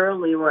managing editor,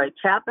 Leroy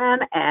Chapman,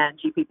 and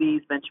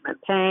GPB's Benjamin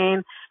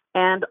Payne,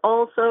 and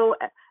also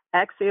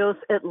Axios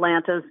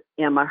Atlanta's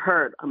Emma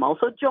Hurd. I'm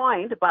also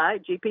joined by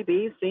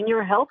GPB's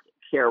senior health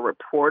care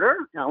reporter,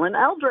 Ellen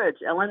Eldridge.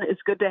 Ellen,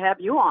 it's good to have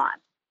you on.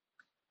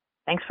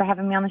 Thanks for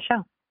having me on the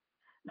show.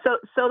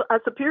 So a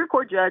Superior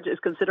Court judge is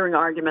considering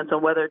arguments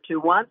on whether to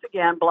once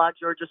again block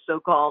Georgia's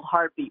so-called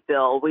heartbeat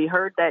bill. We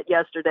heard that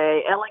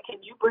yesterday. Ellen,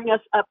 can you bring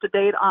us up to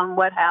date on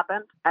what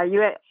happened?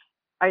 Yeah,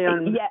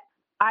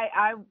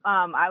 I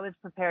was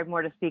prepared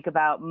more to speak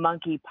about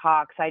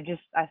monkeypox. I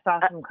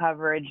saw some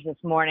coverage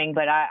this morning,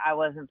 but I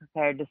wasn't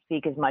prepared to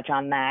speak as much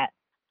on that.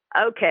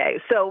 Okay,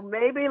 so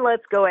maybe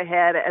let's go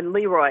ahead. And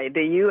Leroy,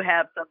 do you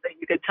have something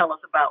you could tell us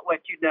about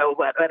what you know,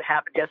 what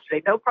happened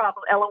yesterday? No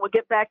problem. Ellen, we'll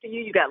get back to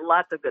you. You got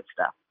lots of good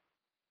stuff.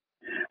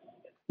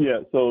 Yeah,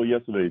 so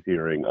yesterday's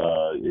hearing,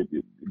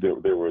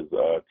 there was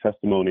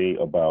testimony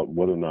about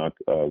whether or not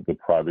the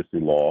privacy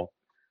law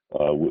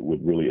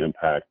would really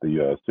impact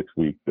the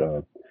 6-week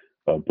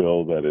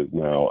bill that is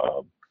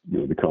now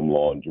become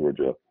law in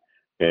Georgia.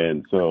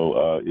 And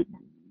so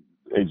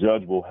a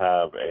judge will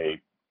have a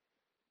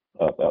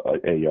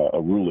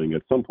ruling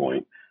at some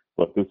point,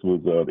 but this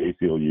was the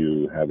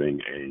ACLU having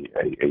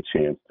a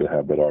chance to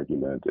have that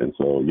argument. And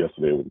so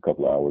yesterday was a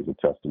couple of hours of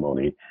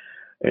testimony,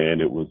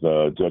 and it was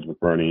Judge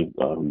McBurney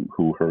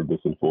who heard this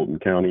in Fulton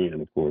County.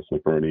 And of course,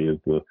 McBurney is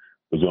the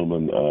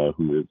gentleman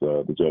who is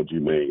the judge you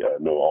may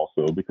know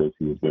also, because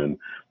he has been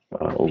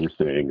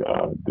overseeing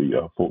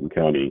the Fulton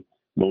County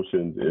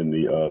motions in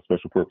the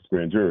special purpose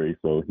grand jury.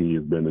 So he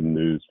has been in the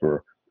news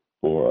for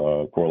a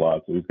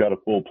lot. So he's got a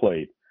full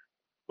plate.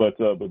 But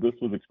this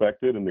was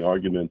expected, and the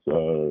arguments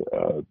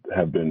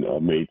have been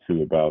made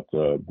too about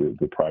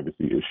the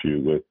privacy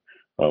issue with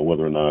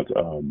whether or not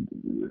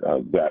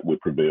that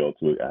would prevail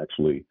to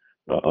actually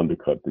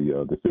undercut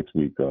the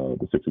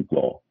 6-week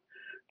law.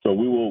 So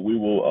we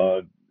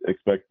will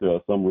expect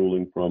some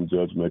ruling from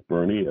Judge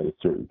McBurney at a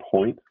certain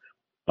point.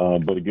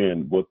 But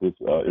again, what this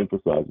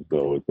emphasizes,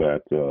 though, is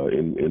that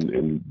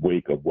in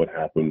wake of what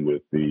happened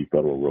with the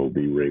federal Roe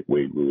v.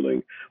 Wade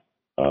ruling,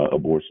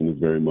 abortion is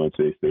very much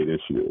a state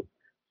issue.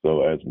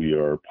 So as we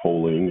are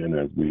polling and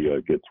as we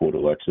get toward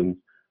elections,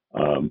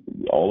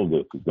 all of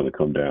this is going to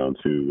come down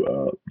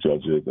to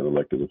judges and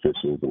elected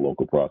officials and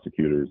local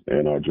prosecutors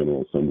and our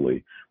General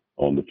Assembly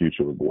on the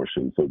future of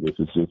abortion. So this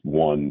is just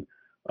one,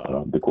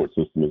 the court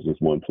system is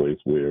just one place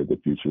where the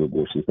future of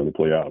abortion is going to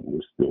play out, and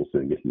we're still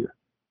seeing it here.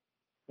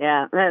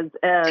 Yeah, and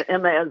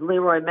Emma, as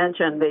Leroy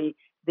mentioned,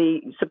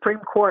 the Supreme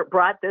Court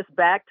brought this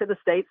back to the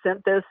states,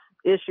 sent this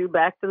issue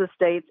back to the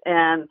states,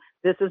 and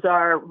this is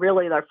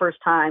really our first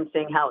time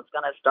seeing how it's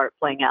going to start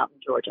playing out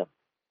in Georgia.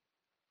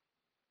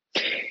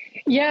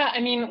 Yeah, I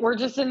mean, we're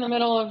just in the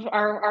middle of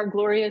our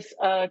glorious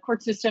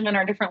court system and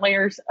our different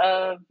layers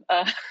of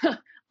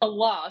a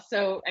law.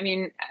 So, I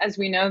mean, as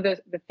we know,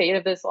 the fate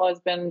of this law has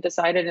been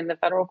decided in the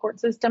federal court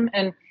system,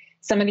 and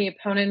some of the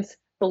opponents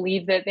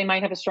believe that they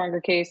might have a stronger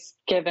case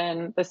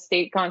given the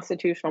state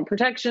constitutional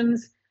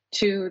protections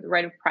to the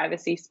right of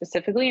privacy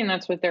specifically, and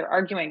that's what they're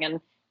arguing.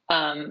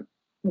 And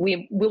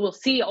we will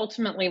see.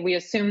 Ultimately, we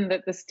assume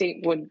that the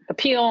state would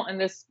appeal, and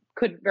this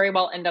could very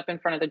well end up in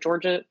front of the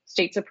Georgia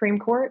State Supreme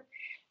Court.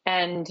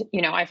 And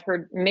I've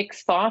heard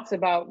mixed thoughts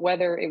about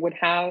whether it would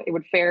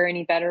fare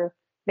any better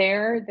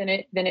there than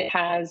it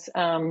has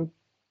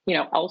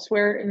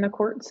elsewhere in the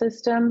court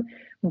system.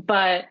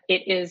 But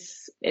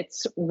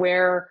it's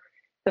where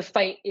the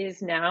fight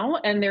is now,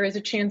 and there is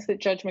a chance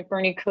that Judge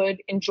McBurney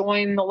could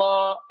enjoin the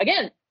law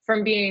again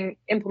from being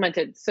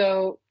implemented.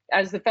 So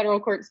as the federal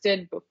courts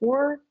did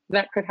before,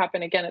 that could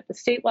happen again at the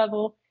state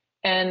level,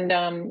 and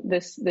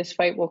this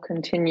fight will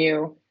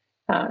continue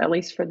at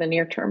least for the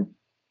near term.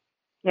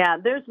 Yeah,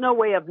 there's no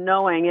way of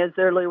knowing, is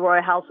there,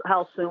 Leroy,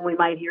 how soon we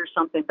might hear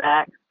something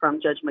back from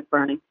Judge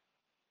McBurney?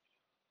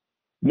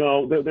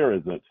 No, there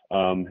isn't.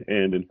 And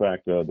in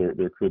fact,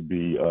 there could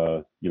be,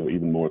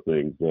 even more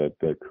things that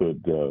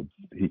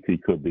he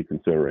could be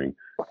considering.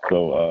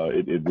 So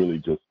it really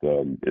just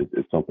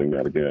is something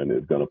that, again,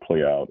 is going to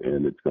play out,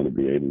 and it's going to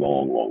be a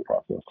long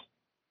process.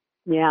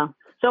 Yeah.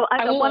 So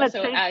I will want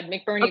also add,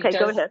 McBurney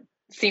does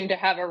seem to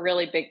have a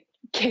really big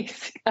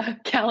case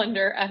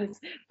calendar,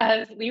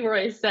 as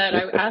Leroy said.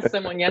 I asked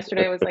someone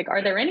yesterday, I was like,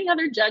 are there any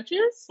other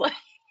judges?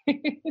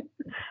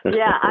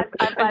 Yeah,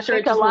 I'm sure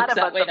I think a lot of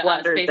us have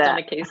wondered based on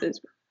the cases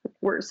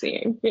we're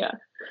seeing. Yeah,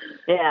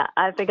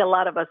 I think a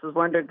lot of us have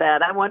wondered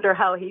that. I wonder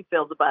how he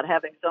feels about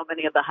having so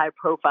many of the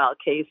high-profile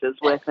cases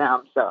with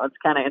him. So it's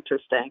kind of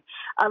interesting.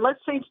 Let's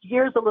change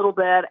gears a little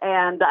bit,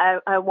 and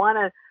I want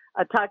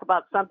to talk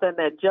about something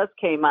that just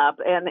came up,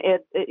 and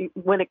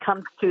when it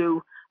comes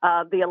to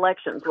the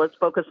elections. Let's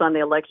focus on the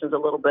elections a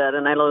little bit.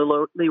 And I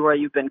know, Leroy,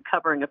 you've been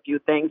covering a few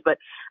things, but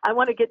I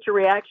want to get your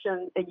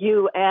reaction,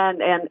 you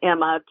and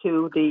Emma,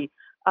 to the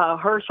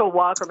Herschel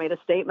Walker made a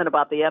statement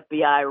about the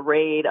FBI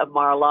raid of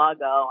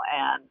Mar-a-Lago,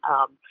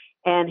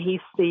 and he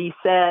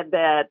said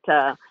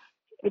that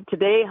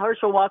today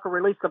Herschel Walker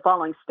released the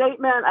following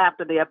statement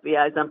after the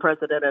FBI's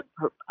unprecedented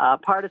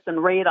partisan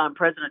raid on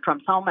President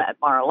Trump's home at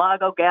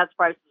Mar-a-Lago. Gas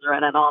prices are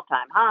at an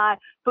all-time high.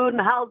 Food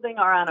and housing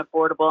are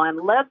unaffordable.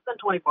 And less than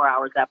 24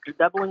 hours after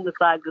doubling the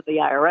size of the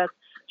IRS,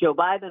 Joe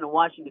Biden and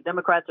Washington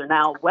Democrats are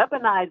now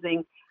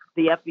weaponizing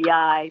the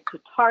FBI to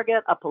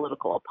target a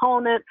political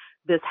opponent.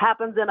 This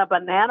happens in a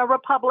banana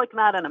republic,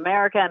 not in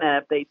America.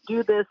 And if they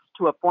do this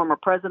to a former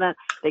president,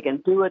 they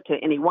can do it to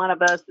any one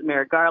of us.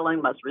 Merrick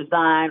Garland must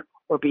resign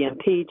or be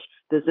impeached.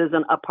 This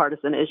isn't a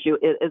partisan issue.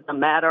 It is a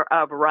matter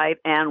of right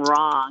and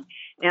wrong.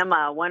 Emma,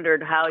 I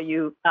wondered how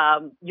your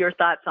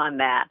thoughts on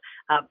that,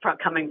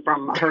 coming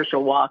from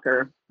Herschel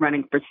Walker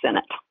running for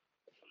Senate.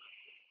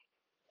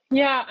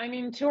 Yeah, I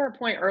mean, to our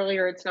point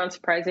earlier, it's not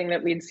surprising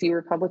that we'd see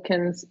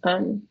Republicans,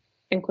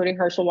 including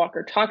Herschel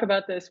Walker, talk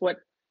about this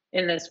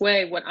in this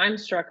way. What I'm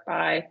struck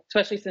by,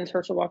 especially since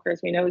Herschel Walker,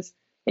 as we know, is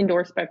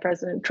endorsed by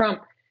President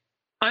Trump,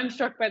 I'm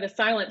struck by the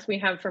silence we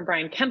have from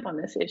Brian Kemp on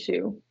this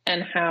issue,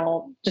 and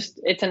how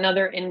just it's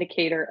another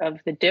indicator of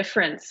the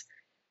difference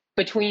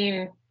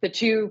between the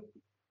two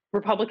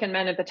Republican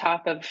men at the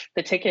top of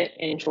the ticket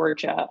in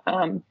Georgia.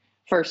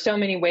 For so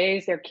many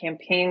ways, their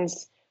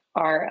campaigns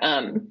are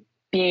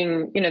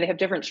being, they have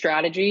different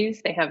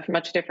strategies. They have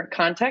much different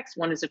context.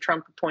 One is a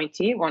Trump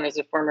appointee. One is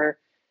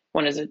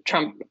a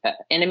Trump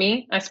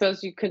enemy, I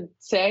suppose you could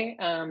say,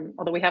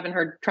 although we haven't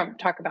heard Trump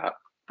talk about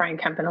Brian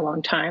Kemp in a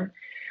long time.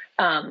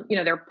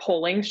 Their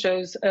polling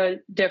shows a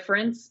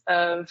difference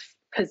of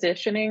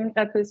positioning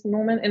at this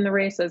moment in the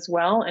race as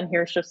well. And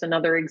here's just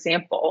another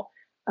example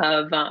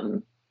of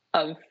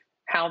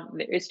how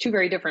it's two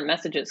very different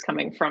messages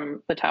coming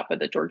from the top of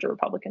the Georgia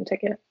Republican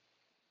ticket.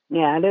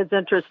 Yeah, it is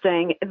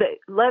interesting.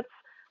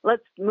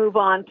 Let's move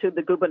on to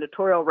the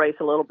gubernatorial race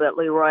a little bit,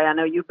 Leroy. I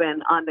know you've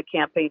been on the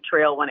campaign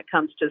trail when it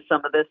comes to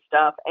some of this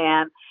stuff.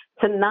 And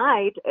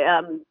tonight,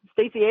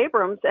 Stacey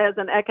Abrams has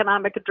an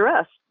economic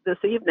address this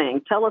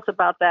evening. Tell us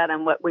about that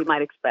and what we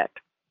might expect.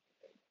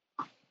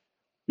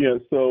 Yeah,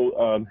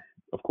 so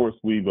of course,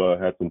 we've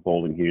had some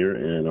polling here,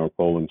 and our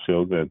polling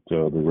shows that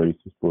the race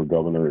for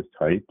governor is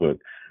tight, but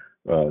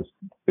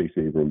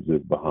Stacey Abrams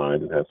is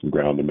behind and has some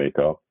ground to make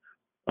up.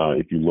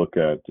 If you look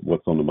at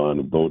what's on the mind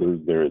of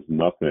voters, there is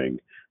nothing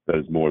that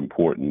is more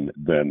important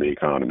than the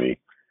economy.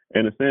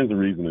 And it stands to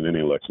reason in any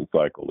election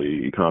cycle,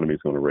 the economy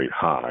is going to rate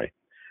high.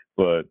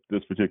 But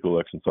this particular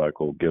election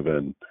cycle,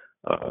 given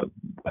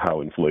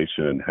how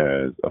inflation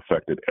has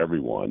affected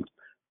everyone,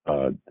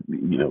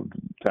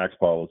 tax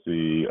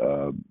policy,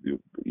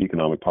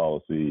 economic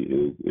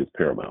policy is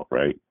paramount,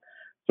 right?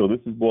 So this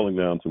is boiling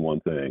down to one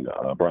thing.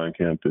 Brian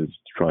Kemp is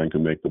trying to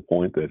make the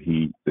point that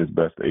he is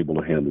best able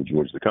to handle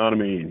Georgia's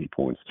economy, and he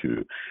points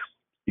to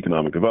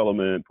economic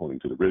development, pointing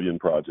to the Rivian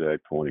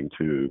project, pointing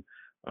to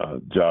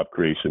job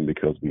creation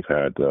because we've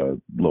had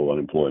low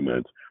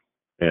unemployment,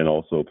 and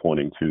also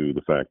pointing to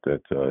the fact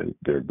that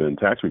there have been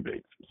tax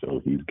rebates.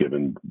 So he's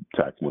given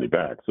tax money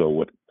back. So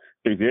what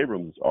Stacey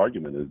Abrams'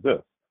 argument is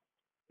this,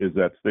 is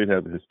that state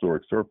has a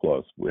historic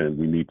surplus and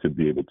we need to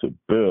be able to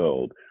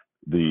build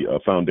the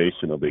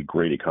foundation of a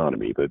great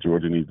economy, that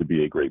Georgia needs to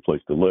be a great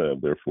place to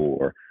live,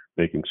 therefore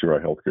making sure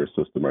our healthcare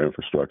system, our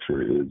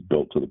infrastructure is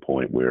built to the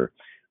point where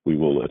we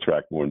will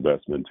attract more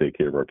investment, take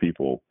care of our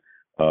people.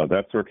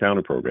 That's her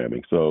counter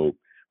programming. So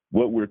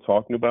what we're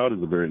talking about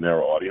is a very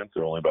narrow audience.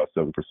 There are only about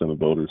 7% of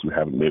voters who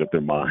haven't made up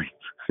their minds.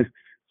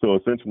 So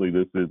essentially,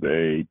 this is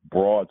a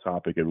broad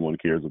topic everyone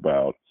cares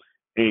about,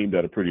 aimed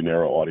at a pretty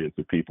narrow audience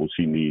of people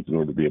she needs in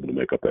order to be able to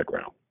make up that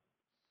ground.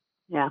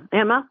 Yeah.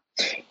 Emma?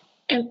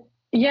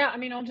 Yeah,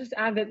 I'll just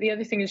add that the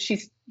other thing is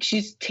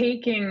she's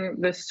taking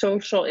the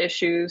social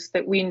issues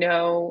that we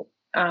know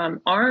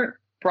aren't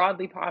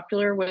broadly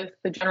popular with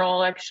the general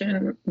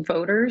election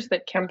voters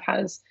that Kemp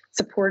has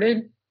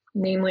supported,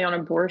 namely on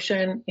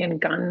abortion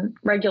and gun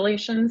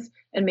regulations,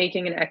 and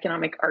making an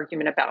economic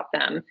argument about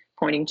them,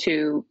 pointing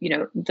to,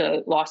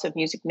 the loss of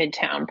Music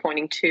Midtown,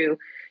 pointing to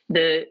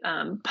the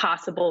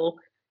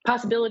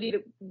possibility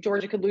that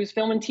Georgia could lose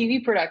film and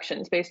TV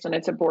productions based on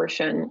its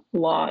abortion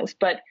laws.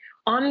 But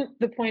on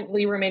the point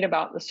Leroy made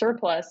about the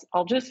surplus,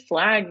 I'll just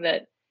flag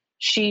that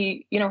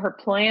she, her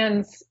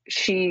plans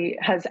she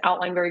has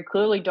outlined very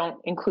clearly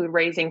don't include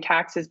raising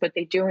taxes, but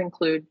they do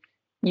include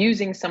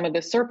using some of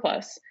the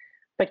surplus.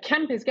 But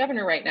Kemp is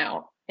governor right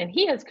now, and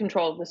he has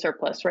control of the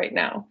surplus right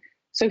now.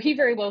 So he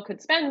very well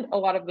could spend a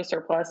lot of the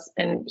surplus,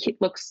 and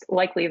it looks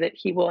likely that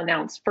he will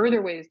announce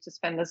further ways to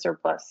spend the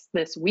surplus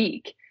this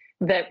week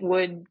that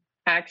would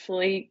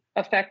actually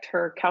affect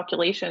her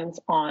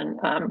calculations on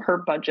her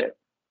budget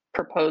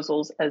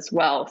proposals as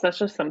well. So that's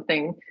just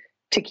something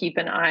to keep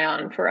an eye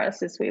on for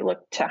us as we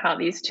look to how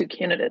these two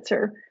candidates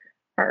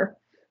are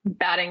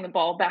batting the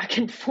ball back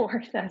and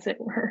forth, as it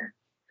were.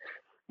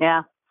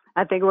 Yeah,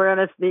 I think we're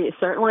going to be,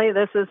 certainly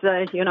this is,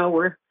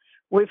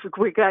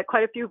 we've got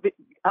quite a few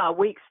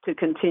weeks to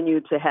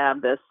continue to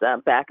have this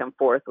back and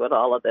forth with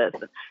all of this.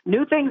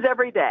 New things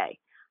every day.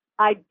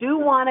 I do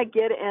want to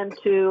get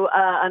into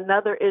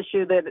another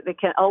issue that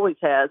always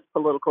has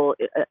political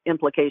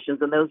implications,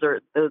 and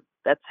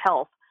that's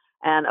health.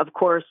 And of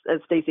course, as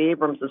Stacey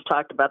Abrams has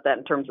talked about that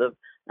in terms of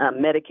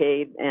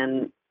Medicaid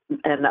and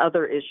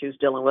other issues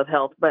dealing with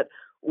health. But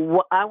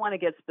I want to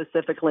get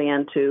specifically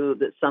into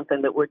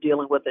something that we're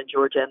dealing with in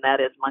Georgia, and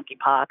that is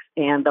monkeypox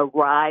and the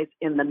rise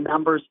in the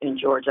numbers in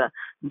Georgia.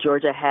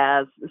 Georgia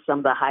has some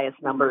of the highest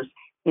numbers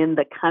in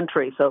the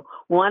country. So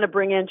we want to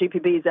bring in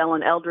GPB's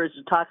Ellen Eldridge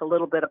to talk a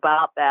little bit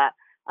about that.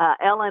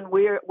 Ellen,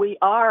 we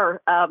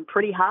are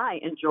pretty high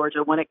in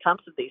Georgia when it comes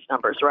to these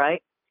numbers,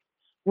 right?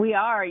 We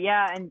are,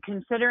 yeah. And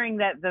considering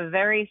that the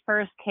very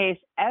first case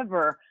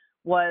ever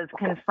was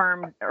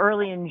confirmed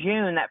early in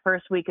June, that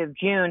first week of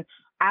June,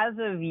 as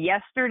of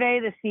yesterday,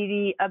 the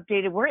CD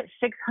updated, we're at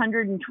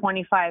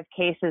 625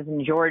 cases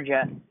in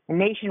Georgia. And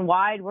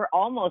nationwide, we're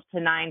almost to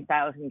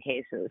 9,000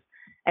 cases.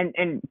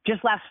 And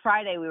just last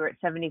Friday, we were at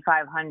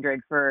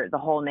 7,500 for the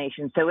whole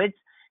nation. So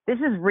this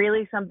is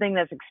really something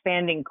that's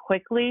expanding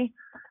quickly.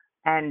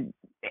 And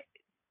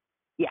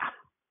yeah.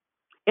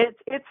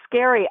 It's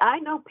scary. I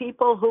know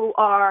people who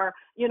are,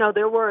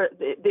 there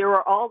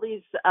were all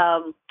these,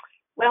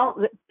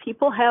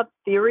 people have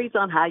theories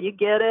on how you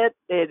get it,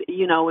 that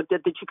you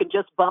can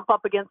just bump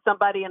up against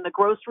somebody in the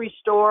grocery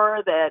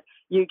store, that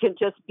you can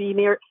just be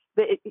near.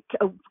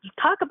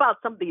 talk about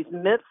some of these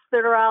myths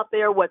that are out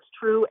there, what's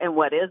true and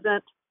what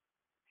isn't.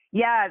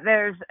 Yeah,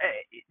 there's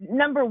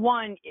number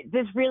one,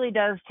 this really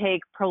does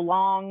take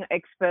prolonged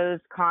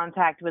exposed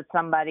contact with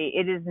somebody.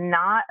 It is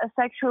not a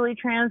sexually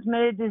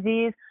transmitted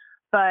disease,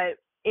 but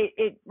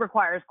it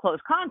requires close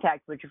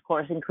contact, which of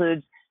course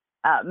includes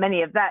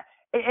many of that.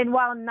 And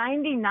while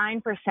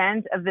 99%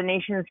 of the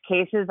nation's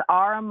cases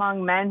are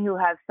among men who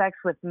have sex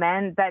with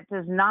men, that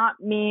does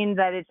not mean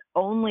that it's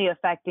only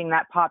affecting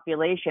that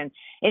population.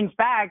 In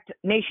fact,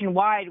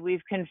 nationwide,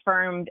 we've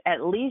confirmed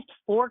at least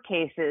 4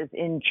 cases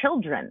in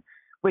children,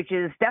 which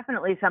is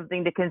definitely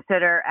something to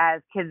consider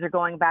as kids are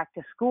going back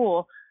to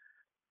school.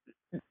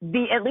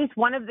 At least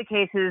one of the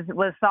cases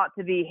was thought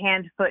to be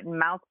hand, foot, and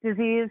mouth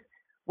disease,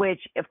 which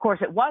of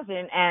course it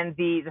wasn't. And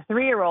the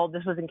 3-year-old,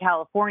 this was in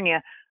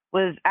California,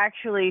 was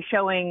actually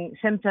showing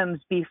symptoms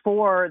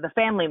before the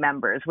family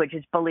members, which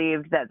is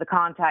believed that the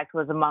contact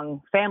was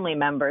among family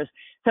members.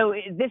 So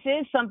this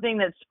is something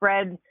that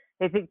spread,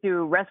 they think,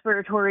 through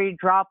respiratory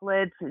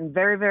droplets and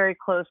very, very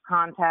close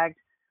contact.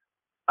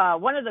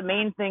 One of the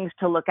main things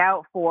to look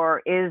out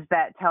for is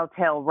that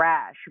telltale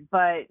rash.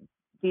 But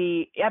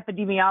the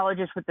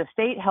epidemiologist with the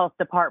state health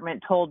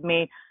department told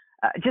me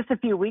just a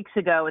few weeks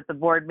ago at the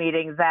board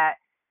meeting that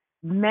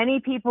many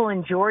people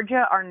in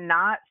Georgia are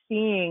not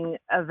seeing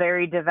a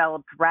very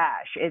developed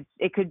rash.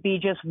 It could be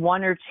just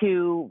 1 or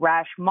 2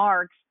 rash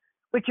marks,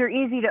 which are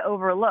easy to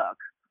overlook.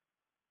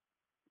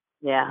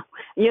 Yeah.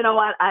 You know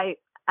what? I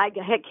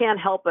can't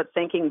help but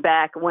thinking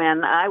back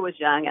when I was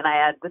young and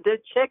I had the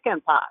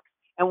chicken pox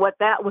and what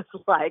that was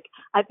like.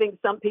 I think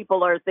some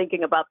people are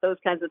thinking about those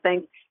kinds of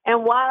things.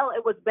 And while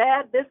it was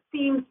bad, this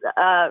seems,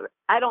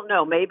 I don't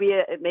know, maybe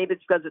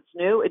it's because it's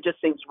new. It just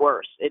seems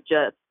worse. It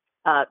just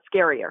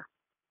scarier.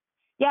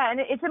 Yeah,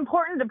 and it's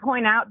important to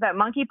point out that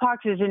monkeypox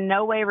is in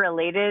no way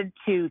related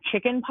to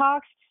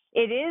chickenpox.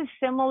 It is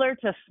similar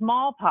to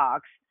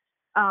smallpox,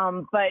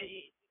 but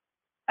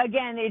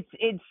again,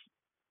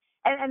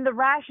 and the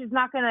rash is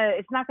not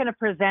gonna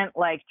present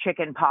like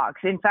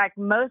chickenpox. In fact,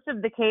 most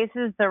of the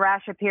cases, the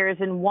rash appears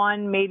in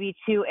 1, maybe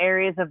 2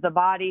 areas of the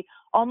body.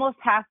 Almost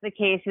half the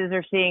cases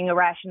are seeing a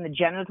rash in the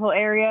genital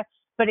area,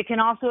 but it can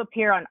also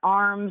appear on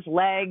arms,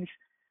 legs,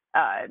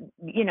 and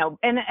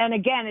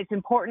again, it's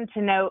important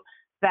to note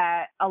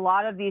that a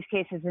lot of these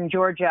cases in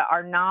Georgia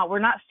we're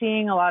not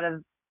seeing a lot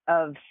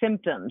of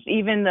symptoms,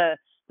 even the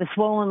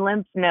swollen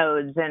lymph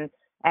nodes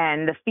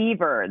and the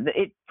fever.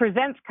 It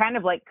presents kind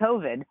of like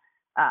COVID,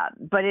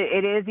 but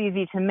it is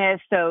easy to miss.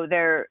 So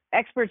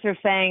experts are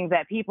saying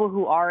that people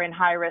who are in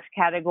high risk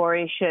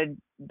categories should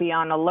be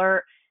on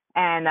alert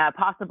and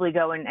possibly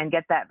go and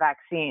get that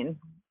vaccine.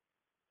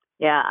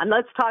 Yeah, and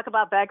let's talk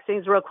about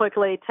vaccines real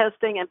quickly.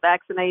 Testing and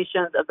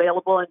vaccinations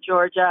available in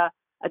Georgia.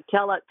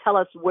 Tell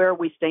us where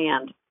we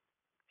stand.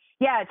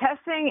 Yeah,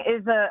 testing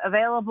is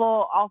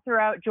available all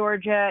throughout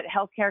Georgia at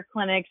healthcare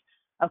clinics.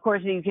 Of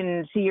course, you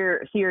can see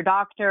your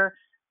doctor.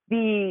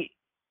 The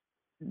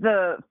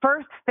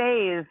first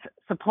phase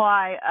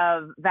supply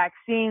of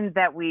vaccines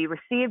that we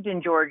received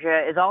in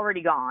Georgia is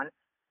already gone,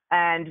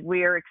 and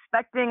we're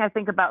expecting, I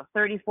think, about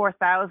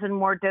 34,000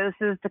 more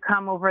doses to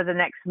come over the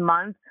next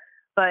month.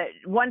 But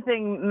one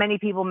thing many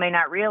people may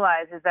not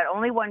realize is that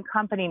only one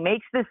company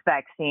makes this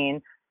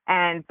vaccine,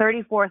 and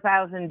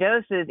 34,000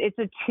 doses, it's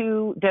a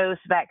 2-dose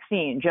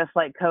vaccine, just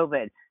like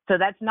COVID. So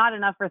that's not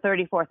enough for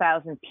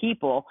 34,000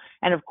 people.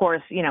 And of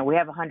course, we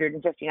have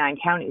 159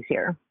 counties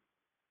here.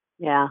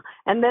 Yeah.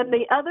 And then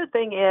the other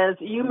thing is,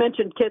 you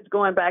mentioned kids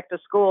going back to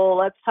school.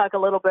 Let's talk a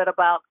little bit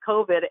about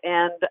COVID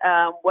and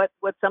what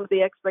some of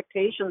the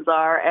expectations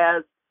are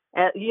as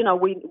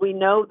we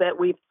know that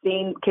we've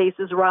seen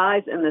cases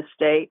rise in this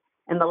state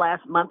in the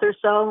last month or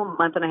so,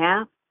 month and a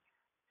half.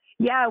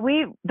 Yeah,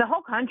 the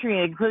whole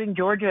country, including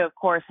Georgia, of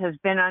course, has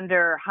been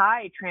under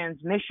high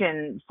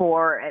transmission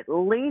for at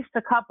least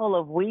a couple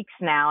of weeks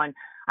now. And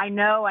I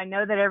know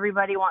that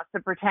everybody wants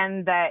to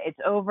pretend that it's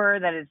over,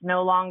 that it's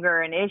no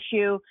longer an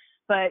issue.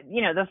 But,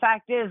 the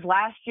fact is,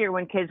 last year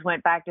when kids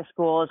went back to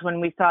school is when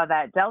we saw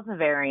that Delta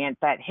variant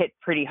that hit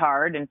pretty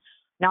hard. And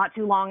not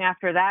too long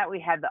after that,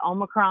 we had the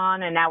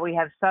Omicron, and now we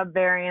have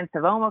subvariants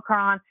of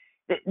Omicron.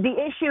 The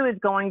issue is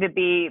going to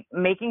be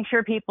making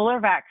sure people are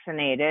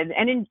vaccinated.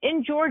 And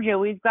in Georgia,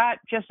 we've got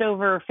just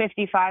over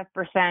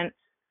 55%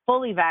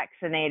 fully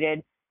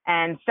vaccinated,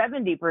 and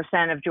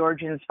 70% of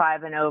Georgians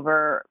 5 and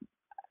over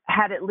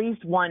had at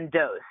least 1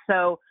 dose.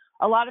 So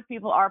a lot of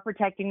people are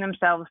protecting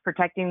themselves,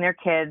 protecting their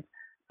kids.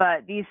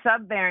 But these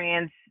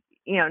subvariants,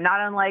 not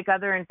unlike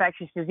other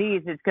infectious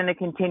disease, it's going to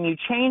continue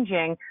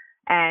changing.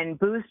 And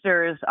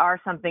boosters are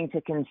something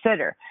to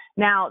consider.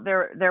 Now,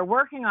 they're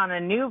working on a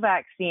new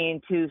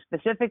vaccine to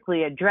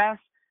specifically address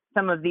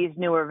some of these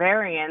newer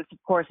variants. Of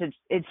course,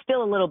 it's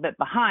still a little bit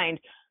behind,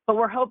 but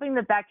we're hoping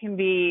that can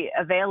be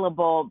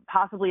available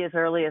possibly as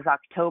early as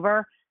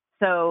October.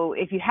 So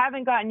if you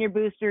haven't gotten your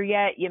booster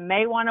yet, you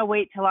may want to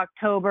wait till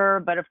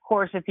October. But of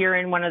course, if you're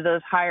in one of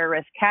those higher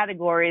risk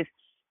categories,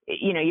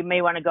 you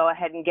may want to go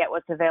ahead and get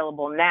what's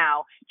available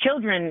now.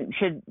 Children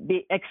should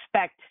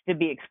expect to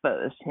be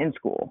exposed in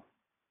school.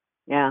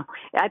 Yeah,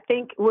 I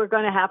think we're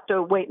going to have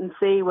to wait and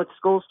see with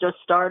schools just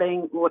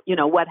starting,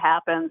 what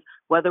happens,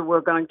 whether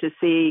we're going to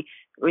see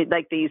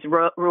like these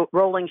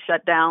rolling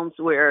shutdowns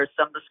where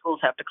some of the schools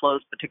have to close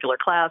particular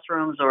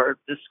classrooms or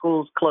the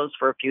schools close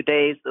for a few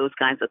days, those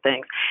kinds of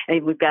things.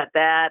 And we've got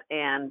that,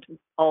 and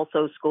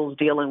also schools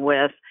dealing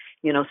with,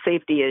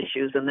 safety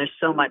issues, and there's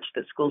so much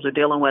that schools are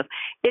dealing with.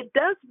 It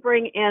does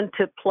bring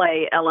into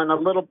play, Ellen, a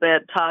little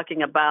bit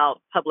talking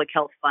about public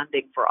health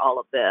funding for all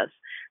of this.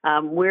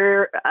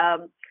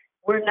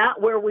 We're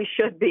not where we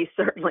should be,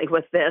 certainly,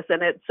 with this,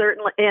 and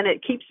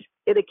it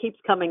keeps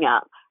coming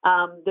up.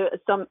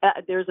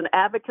 There's an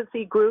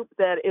advocacy group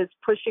that is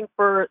pushing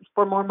for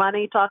more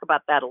money. Talk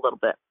about that a little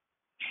bit.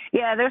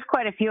 Yeah, there's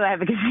quite a few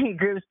advocacy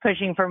groups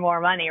pushing for more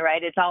money,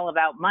 right? It's all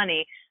about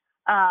money.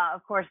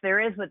 Of course, there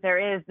is what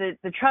there is.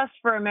 The Trust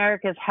for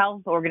America's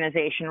Health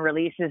organization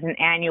releases an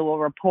annual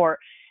report,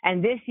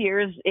 and this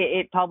year's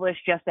it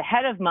published just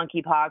ahead of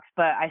monkeypox.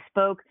 But I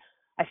spoke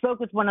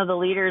with one of the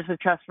leaders with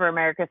Trust for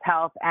America's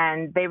Health,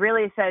 and they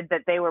really said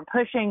that they were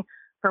pushing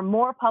for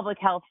more public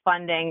health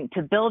funding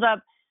to build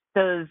up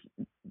those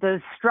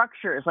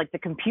structures like the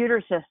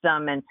computer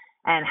system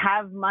and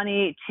have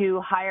money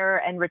to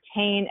hire and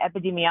retain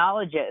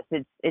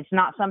epidemiologists. It's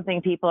not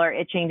something people are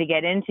itching to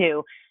get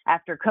into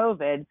after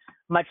COVID,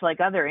 much like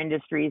other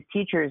industries,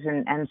 teachers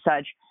and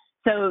such.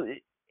 So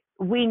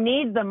we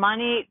need the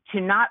money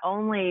to not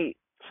only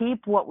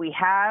keep what we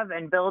have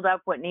and build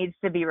up what needs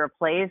to be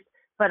replaced,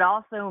 but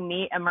also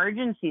meet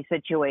emergency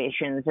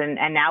situations.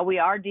 And now we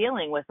are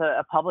dealing with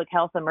a public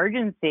health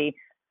emergency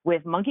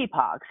with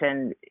monkeypox.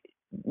 And,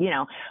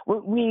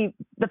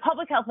 the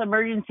public health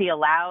emergency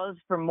allows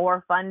for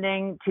more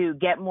funding to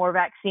get more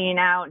vaccine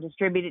out and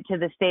distribute it to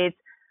the states.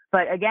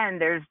 But again,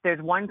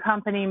 there's one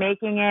company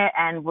making it,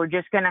 and we're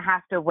just going to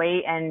have to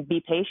wait and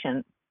be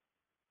patient.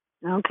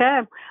 Okay.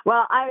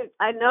 Well,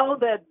 I know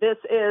that this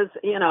is,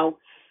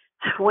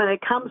 when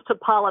it comes to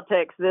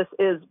politics, this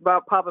is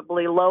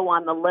probably low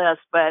on the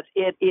list, but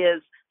it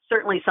is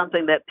certainly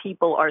something that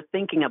people are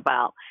thinking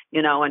about,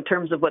 in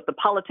terms of what the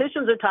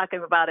politicians are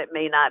talking about. It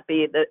may not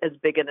be as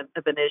big of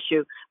an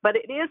issue, but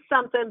it is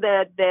something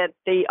that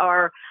they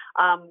are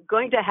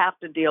going to have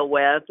to deal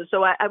with.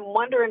 So I'm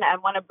wondering, I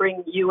want to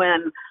bring you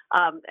in,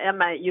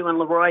 Emma, you and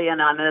Leroy in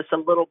on this a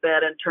little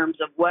bit in terms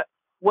of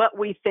what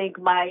we think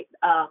might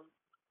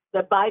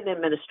the Biden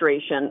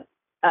administration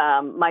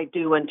might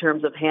do in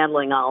terms of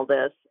handling all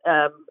this.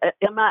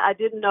 Emma, I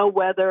didn't know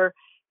whether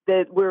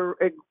that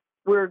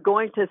we're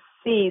going to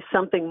see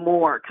something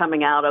more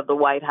coming out of the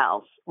White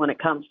House when it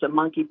comes to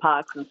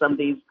monkeypox and some of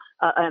these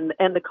and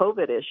the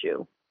COVID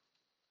issue.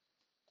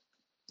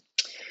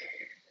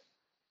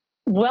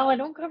 Well, I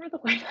don't cover the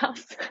White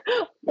House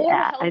or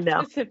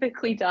health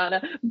specifically,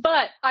 Donna,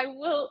 but I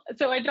will.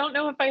 So I don't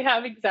know if I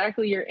have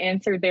exactly your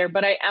answer there,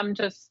 but I am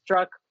just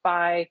struck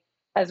by,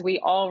 as we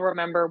all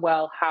remember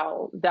well,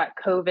 how that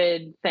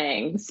COVID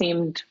thing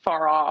seemed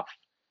far off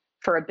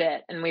for a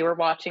bit, and we were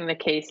watching the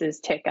cases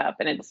tick up,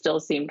 and it still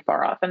seemed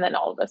far off. And then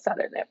all of a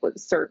sudden, it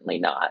was certainly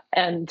not.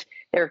 And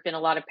there have been a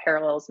lot of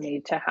parallels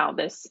made to how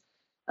this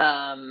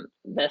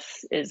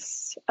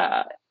is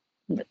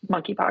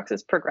monkeypox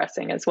is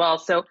progressing as well.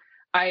 So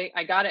I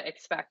gotta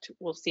expect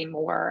we'll see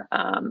more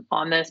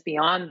on this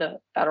beyond the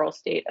federal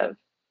state of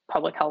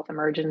public health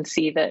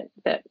emergency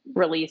that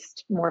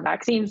released more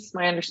vaccines,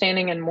 my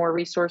understanding, and more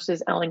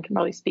resources. Ellen can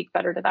probably speak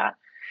better to that.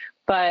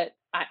 But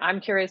I'm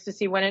curious to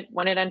see when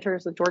it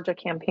enters the Georgia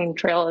campaign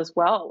trail as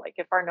well. Like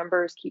if our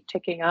numbers keep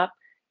ticking up,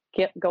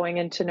 going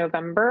into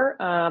November,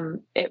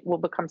 it will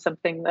become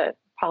something that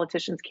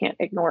politicians can't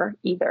ignore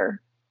either.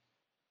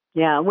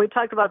 Yeah, we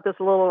talked about this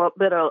a little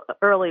bit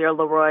earlier,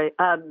 Leroy.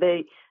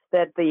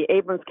 That the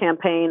Abrams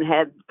campaign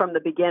had from the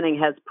beginning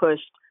has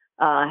pushed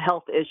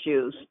health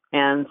issues,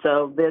 and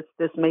so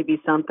this may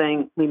be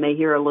something we may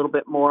hear a little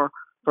bit more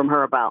from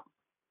her about.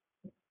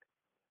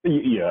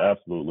 Yeah,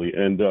 absolutely.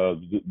 And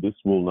this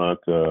will not,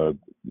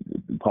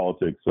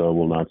 politics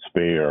will not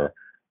spare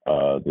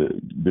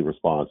the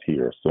response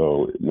here.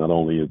 So not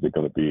only is it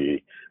going to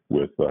be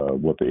with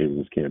what the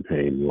Abrams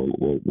campaign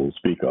will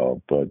speak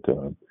of,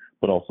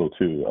 but also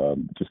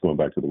too, just going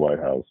back to the White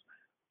House,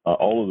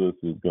 all of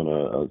this is going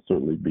to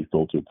certainly be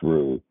filtered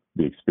through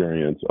the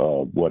experience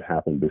of what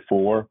happened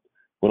before,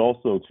 but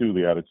also too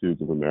the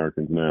attitudes of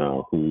Americans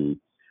now who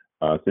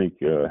I think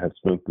have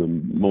spent the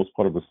most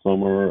part of the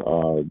summer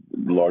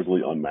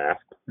largely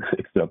unmasked,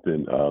 except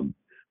in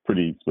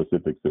pretty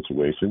specific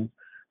situations,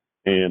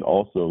 and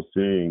also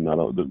seeing not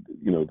only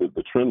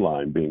the trend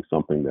line being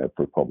something that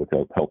for public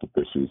health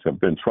officials have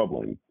been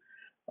troubling.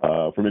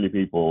 For many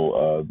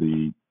people,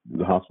 the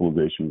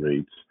hospitalization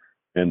rates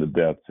and the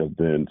deaths have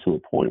been to a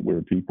point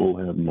where people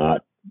have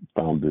not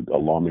found it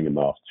alarming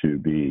enough to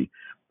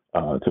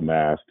to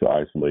mask, to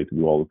isolate, to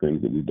do all the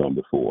things that we've done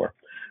before.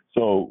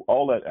 So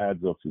all that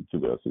adds up to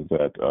this is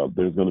that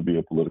there's going to be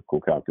a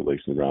political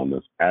calculation around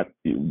this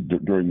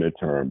during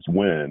midterms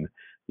when,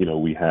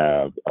 we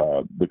have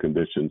the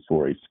conditions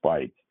for a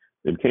spike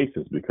in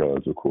cases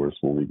because, of course,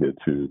 when we get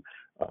to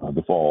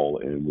the fall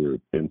and we're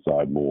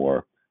inside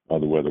more,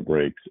 the weather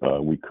breaks,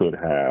 we could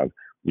have,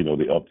 the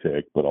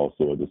uptick, but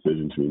also a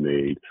decision to be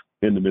made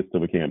in the midst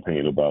of a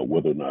campaign about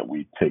whether or not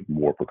we take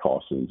more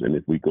precautions and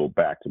if we go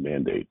back to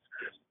mandates.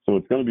 So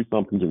it's going to be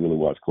something to really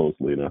watch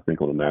closely. And I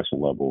think on a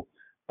national level,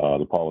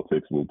 the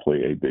politics will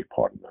play a big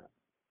part in that.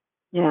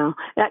 Yeah.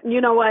 You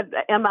know what,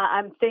 Emma,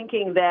 I'm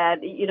thinking that,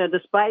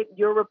 despite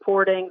your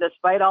reporting,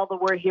 despite all that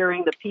we're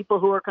hearing, the people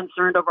who are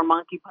concerned over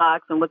monkeypox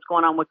and what's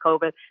going on with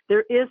COVID,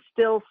 there is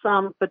still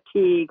some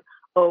fatigue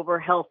over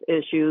health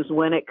issues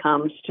when it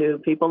comes to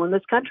people in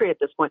this country at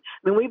this point.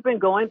 I mean, we've been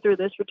going through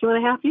this for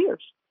 2.5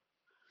 years.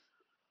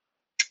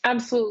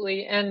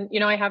 Absolutely. And,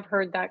 I have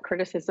heard that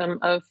criticism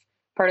of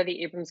part of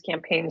the Abrams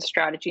campaign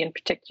strategy in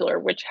particular,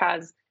 which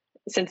has,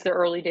 since the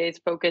early days,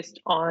 focused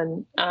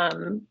on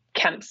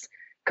Kemp's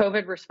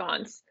COVID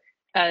response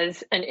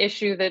as an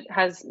issue that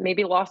has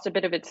maybe lost a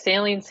bit of its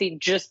saliency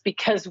just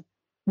because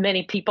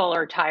many people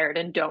are tired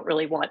and don't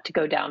really want to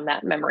go down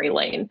that memory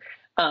lane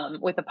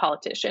with a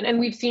politician. And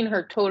we've seen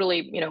her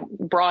totally,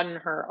 broaden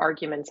her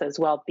arguments as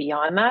well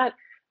beyond that,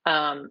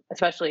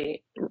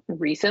 especially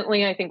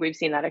recently. I think we've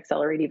seen that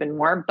accelerate even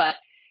more, but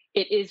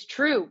it is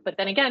true. But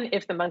then again,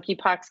 if the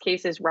monkeypox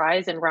cases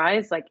rise and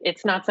rise,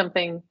 it's not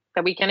something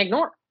that we can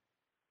ignore.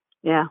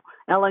 Yeah.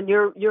 Ellen,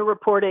 you're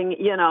reporting,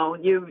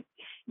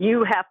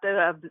 you have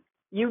to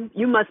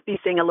you must be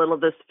seeing a little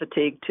of this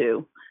fatigue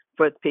too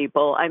with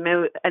people. I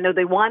know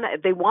they want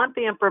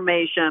the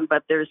information,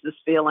 but there's this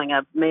feeling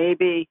of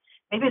maybe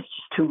it's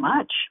just too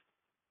much.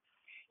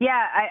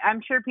 Yeah,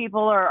 I'm sure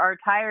people are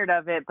tired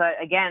of it.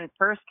 But again,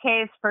 first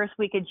case, first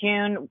week of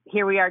June,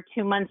 here we are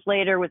 2 months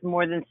later with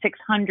more than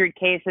 600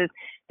 cases.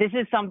 This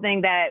is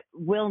something that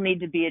will need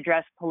to be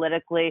addressed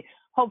politically.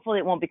 Hopefully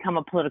it won't become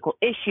a political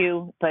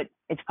issue, but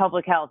it's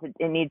public health.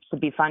 It needs to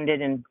be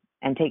funded and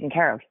taken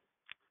care of.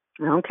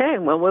 Okay,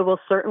 well, we will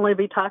certainly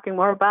be talking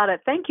more about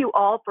it. Thank you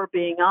all for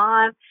being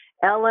on.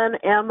 Ellen,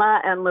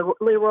 Emma, and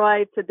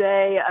Leroy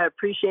today. I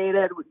appreciate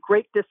it.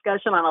 Great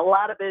discussion on a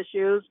lot of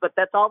issues, but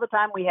that's all the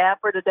time we have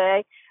for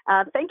today.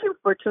 Thank you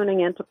for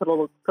tuning in to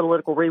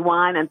Political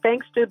Rewind, and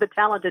thanks to the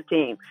talented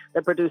team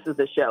that produces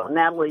the show,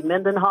 Natalie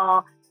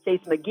Mendenhall,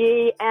 Case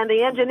McGee, and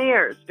the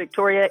engineers,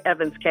 Victoria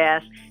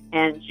Evans-Cash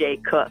and Jay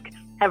Cook.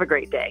 Have a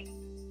great day.